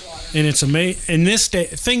 So, and it's amazing. In this day,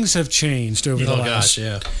 things have changed over the Oh last. gosh,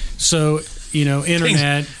 yeah. So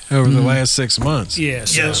internet. over the last 6 months. Yeah,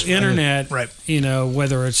 so Yes. internet, Right.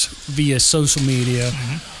 Whether it's via social media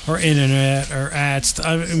or internet or ads,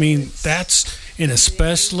 I mean, and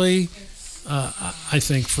especially, I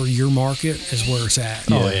think for your market is where it's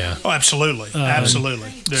at. Oh yeah. Oh, absolutely,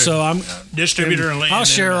 absolutely. So I'm Distributor and I'll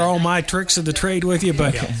share internet. all my tricks of the trade with you,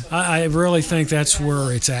 but I really think that's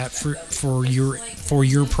where it's at for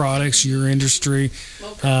your products, your industry.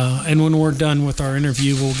 And when we're done with our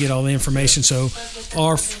interview, we'll get all the information so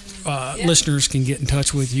our listeners can get in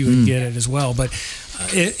touch with you and get it as well. But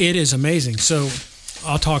it is amazing. So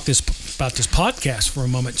I'll talk about this podcast for a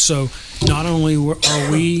moment. So not only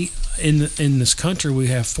are we in this country, we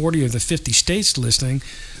have 40 of the 50 states listening,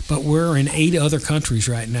 but we're in 8 other countries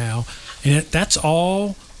right now, and that's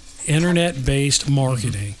all internet-based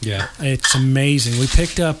marketing. Yeah. It's amazing. We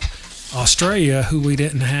picked up Australia, who we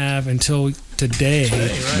didn't have until today.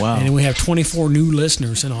 Wow. And we have 24 new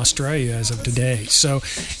listeners in Australia as of today. So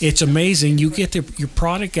it's amazing. You get your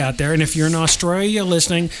product out there, and if you're in Australia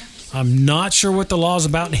listening, I'm not sure what the laws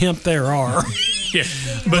about hemp there are. Yeah,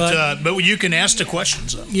 but you can ask the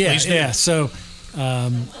questions though. Yeah, Please do. yeah. So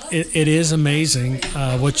it is amazing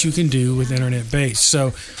what you can do with internet-based.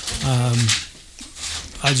 So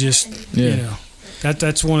I just,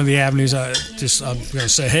 that's one of the avenues I'm going to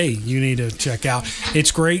say, hey, you need to check out.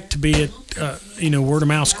 It's great to be at, word of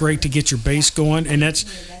mouth's great to get your base going. And that's,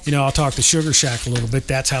 I'll talk to Sugar Shack a little bit.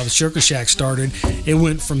 That's how the Sugar Shack started. It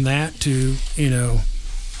went from that to,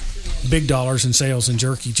 big dollars in sales, and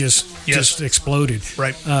jerky just exploded.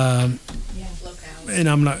 Right. And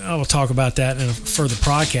I will talk about that in a further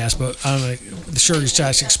podcast, but the Sugar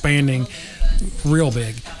Shack's expanding real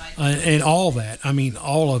big. And all that,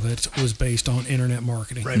 all of it was based on internet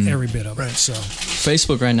marketing, Right. every bit of it. So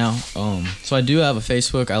Facebook right now. So I do have a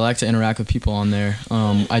Facebook. I like to interact with people on there.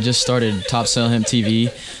 I just started Top Sale Hemp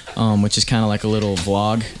TV, which is kind of like a little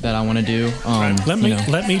vlog that I want to do.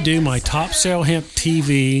 let me do my Top Sale Hemp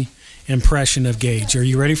TV impression of Gage. Are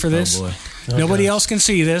you ready for this? Oh boy. Nobody else can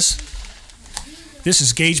see this. This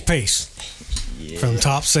is Gage Pace from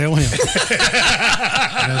Top Sale Hemp.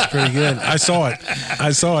 That's pretty good. I saw it.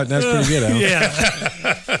 That's pretty good, Al.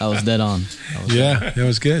 Yeah. I was dead on. Yeah, it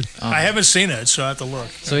was good. I haven't seen it, so I have to look.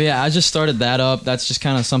 So yeah, I just started that up. That's just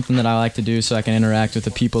kind of something that I like to do so I can interact with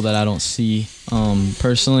the people that I don't see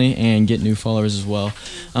personally and get new followers as well.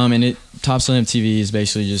 And Top Sale Hemp TV is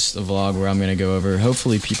basically just a vlog where I'm going to go over,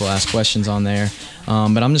 hopefully people ask questions on there.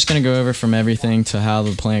 But I'm just going to go over from everything to how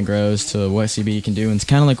the plant grows to what CBD can do. And it's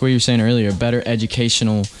kind of like what you were saying earlier, better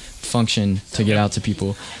educational function to get out to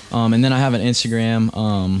people. And then I have an Instagram,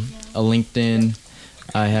 a LinkedIn.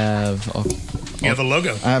 I have You have a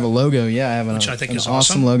logo. I have a logo, yeah. I have Which I think an is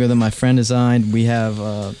awesome awesome. logo that my friend designed. We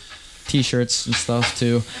have T-shirts and stuff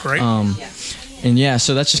too. Great. And yeah,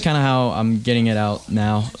 so that's just kind of how I'm getting it out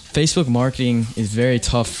now. Facebook marketing is very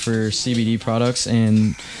tough for CBD products,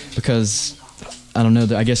 and because I don't know,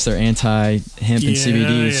 I guess they're anti-hemp and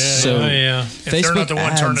CBD. yeah. So yeah. If they're not the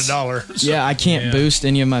one turning ads- a dollar. So. Yeah, I can't Yeah. boost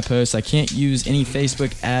any of my posts. I can't use any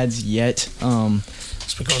Facebook ads yet.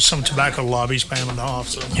 It's because some tobacco lobby's paying it off.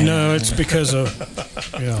 So. No, it's because of,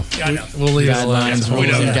 Yeah, I know. We'll leave it alone. Guidelines, We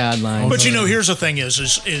rules, know and that. guidelines. But here's the thing: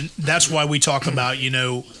 is that's why we talk about you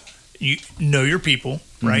know your people,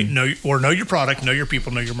 right? Know your product, know your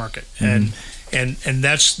people, know your market, and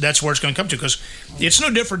that's where it's going to come to, because it's no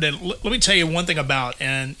different than. Let me tell you one thing about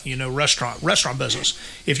restaurant business.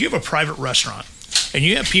 If you have a private restaurant and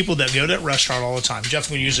you have people that go to that restaurant all the time, Jeff,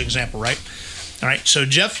 I'm going to use an example, right? All right, so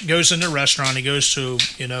Jeff goes into a restaurant. He goes to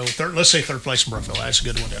let's say Third Place in Brookville. That's a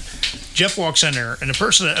good one there. Jeff walks in there, and the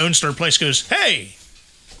person that owns Third Place goes, "Hey,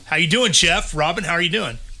 how you doing, Jeff? Robin, how are you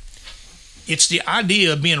doing?" It's the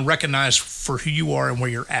idea of being recognized for who you are and where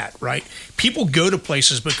you're at, right? People go to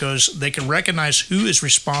places because they can recognize who is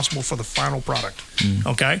responsible for the final product,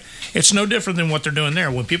 okay? It's no different than what they're doing there.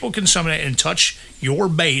 When people can come in and touch your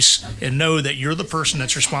base and know that you're the person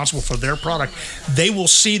that's responsible for their product, they will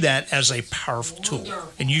see that as a powerful tool,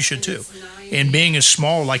 and you should too. And being as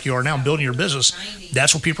small like you are now, building your business,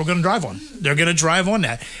 that's what people are going to drive on. They're going to drive on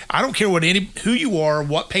that. I don't care who you are,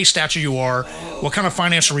 what pay stature you are, what kind of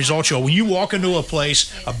financial results you are. When you walk into a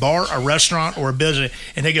place, a bar, a restaurant, or a business,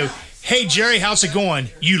 and they go, "Hey, Jerry, how's it going?"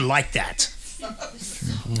 You like that.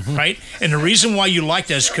 Right? And the reason why you like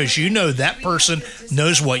that is because you know that person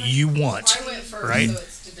knows what you want. Right?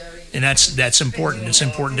 And that's important. It's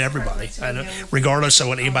important to everybody. I know, regardless of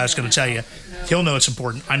what anybody's going to tell you, he'll know it's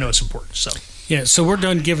important. I know it's important. So yeah. So we're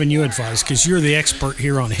done giving you advice because you're the expert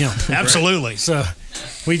here on hemp. absolutely. So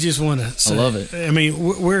we just want to. I love it. I mean,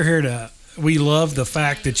 we're here to. we love the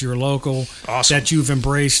fact that you're local, Awesome. that you've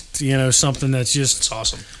embraced, something that's just It's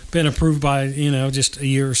awesome. been approved by, just a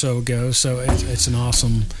year or so ago. So it's an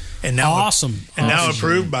awesome, And now awesome. And now awesome.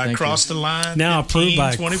 approved by Thank Cross the Line. Now approved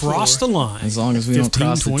by 1524. Cross the Line. As long as we don't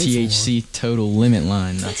cross the 1524. THC total limit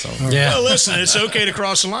line, that's all. Yeah. Well, listen, it's okay to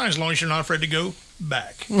cross the line as long as you're not afraid to go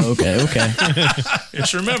back. Okay.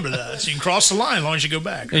 Just remember that. So you can cross the line as long as you go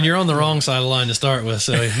back. And you're on the wrong side of the line to start with.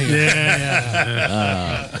 So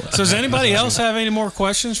So does anybody else have any more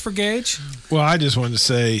questions for Gage? Well, I just wanted to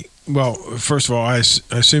say, well, first of all, I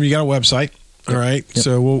assume you got a website. All right. Yep.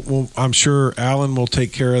 So we'll I'm sure Alan will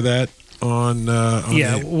take care of that on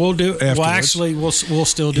We'll do. afterwards. Well, actually, we'll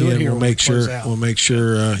still do it and here. we'll make when we close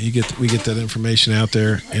sure out. we get that information out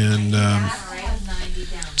there. And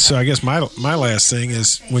so I guess my last thing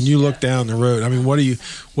is, when you look down the road, I mean, what do you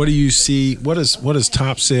see? What does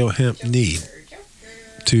Top Sale Hemp need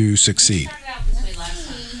to succeed?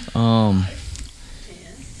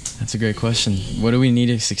 That's a great question. What do we need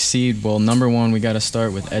to succeed? Well, number one, we got to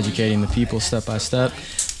start with educating the people step by step,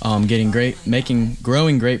 growing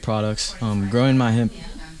great products, growing my hemp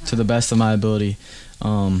to the best of my ability,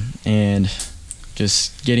 and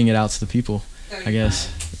just getting it out to the people, I guess,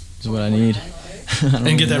 is what I need.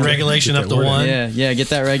 and get that regulation up to one. Yeah, get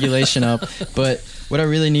that regulation up. But what I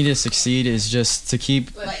really need to succeed is just to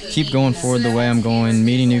keep going forward the way I'm going,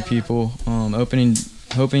 meeting new people,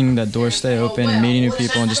 hoping that doors stay open and meeting new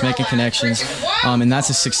people and just making connections. And that's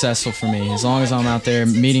a successful for me. As long as I'm out there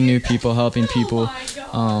meeting new people, helping people,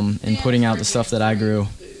 and putting out the stuff that I grew,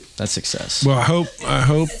 that's success. Well, I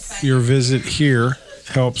hope your visit here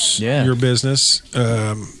helps your business.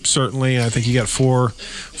 Certainly, I think you got four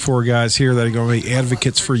guys here that are going to be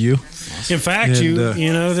advocates for you. In fact,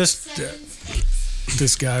 And,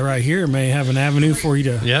 this guy right here may have an avenue for you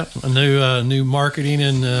to. Yep, a new marketing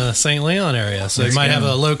in St. Leon area. So you might have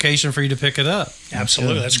a location for you to pick it up.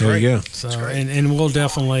 Absolutely. That's There great. you go. So and we'll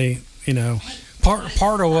definitely,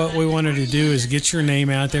 part of what we wanted to do is get your name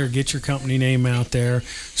out there, get your company name out there.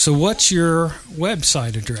 So what's your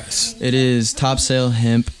website address? It is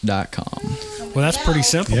topsalehemp.com. Well, that's pretty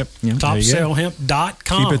simple. Yep.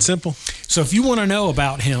 Topsalehemp.com. Keep it simple. So if you want to know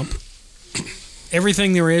about hemp,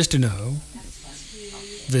 everything there is to know,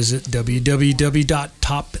 visit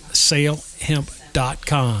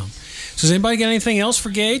www.topsalehemp.com. So does anybody got anything else for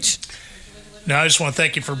Gage? No, I just want to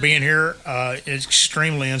thank you for being here. It's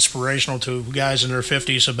extremely inspirational to guys in their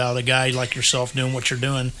 50s about a guy like yourself doing what you're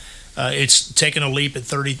doing. It's taking a leap at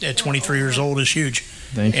 23 years old is huge.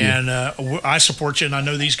 Thank you. And I support you, and I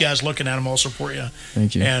know these guys looking at them all support you.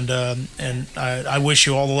 Thank you. And I wish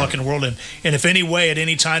you all the luck in the world. And if any way, at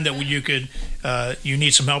any time that you could, you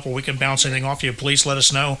need some help or we can bounce anything off you, please let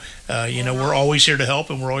us know. We're always here to help,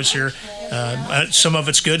 and we're always here. Some of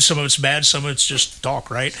it's good, some of it's bad, some of it's just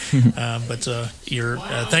talk, right? But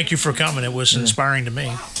thank you for coming. It was inspiring to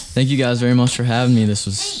me. Thank you guys very much for having me. This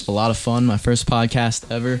was a lot of fun. My first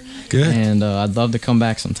podcast ever. Good. And I'd love to come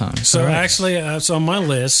back sometime. So actually, it's on my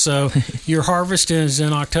list. So your harvest is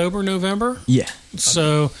in October, November? Yeah.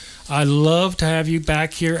 So I'd love to have you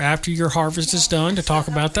back here after your harvest is done to talk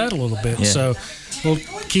about that a little bit. Yeah. So we'll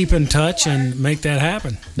keep in touch and make that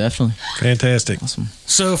happen. Definitely. Fantastic. Awesome.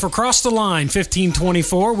 So for Cross the Line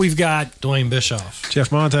 1524, we've got Dwayne Bischoff.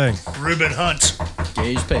 Jeff Montague. Ruben Hunt,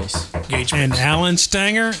 Gage Pace. Gage and Pace. Alan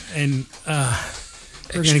Stanger, and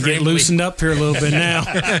we're going to get Extremely. loosened up here a little bit now.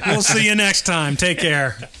 We'll see you next time. Take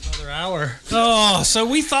care. Another hour. Oh, so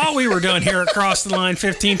we thought we were done here at Cross the Line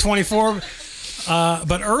 1524.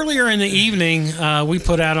 But earlier in the evening, we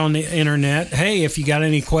put out on the internet, hey, if you got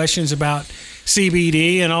any questions about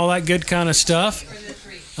CBD and all that good kind of stuff,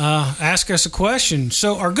 ask us a question.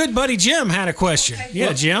 So our good buddy Jim had a question.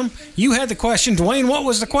 Yeah, Jim, you had the question. Dwayne, what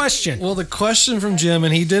was the question? Well, the question from Jim,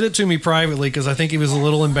 and he did it to me privately because I think he was a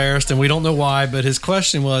little embarrassed, and we don't know why, but his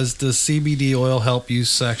question was, does CBD oil help you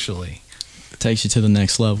sexually? Takes you to the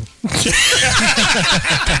next level.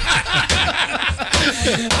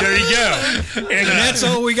 There you go. And That's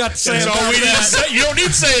all we got to say that's about all we need to that. say. You don't need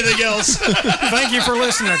to say anything else. Thank you for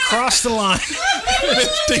listening to Cross the Line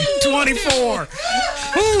 1524.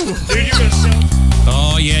 Whew. Dude, you're going to sell.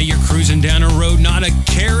 Oh, yeah, you're cruising down a road, not a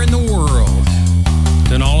care in the world.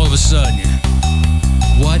 Then all of a sudden,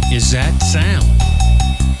 what is that sound?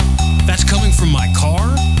 That's coming from my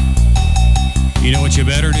car? You know what you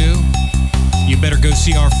better do? You better go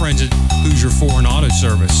see our friends at Hoosier Foreign Auto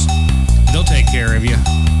Service. They'll take care of you.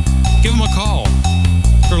 Give them a call.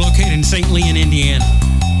 They're located in St. Leon, Indiana.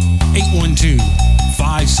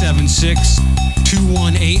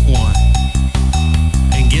 812-576-2181.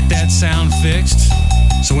 And get that sound fixed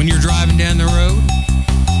so when you're driving down the road,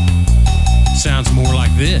 it sounds more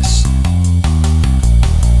like this.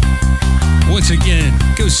 Once again,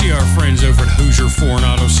 go see our friends over at Hoosier Foreign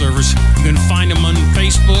Auto Service. You can find them on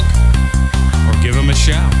Facebook or give them a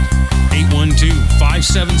shout.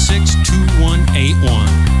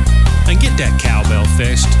 812-576-2181. And get that cowbell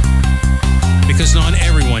fixed, because not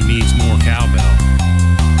everyone needs more cowbell.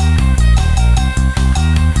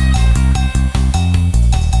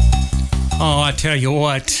 Oh, I tell you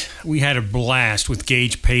what, we had a blast with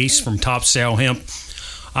Gage Pace from Top Sale Hemp.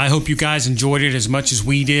 I hope you guys enjoyed it as much as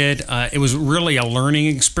we did. It was really a learning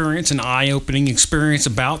experience, an eye-opening experience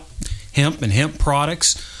about hemp and hemp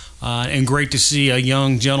products, and great to see a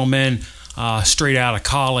young gentleman straight out of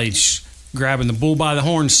college grabbing the bull by the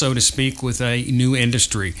horns, so to speak, with a new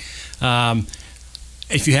industry.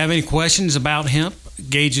 If you have any questions about hemp,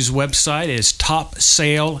 Gage's website is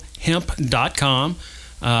topsalehemp.com,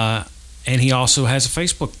 and he also has a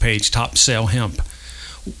Facebook page, Top Sale Hemp.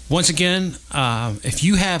 Once again, if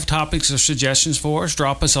you have topics or suggestions for us,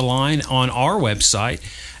 drop us a line on our website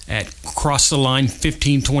at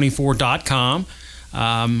crosstheline1524.com.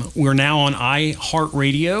 We're now on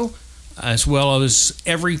iHeartRadio, as well as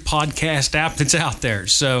every podcast app that's out there.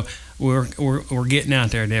 So we're getting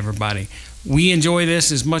out there to everybody. We enjoy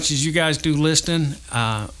this as much as you guys do listening.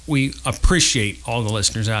 We appreciate all the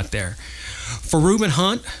listeners out there. For Reuben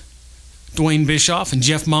Hunt, Dwayne Bischoff, and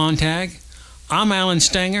Jeff Montag, I'm Alan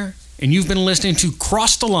Stanger, and you've been listening to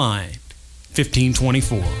Cross the Line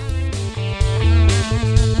 1524.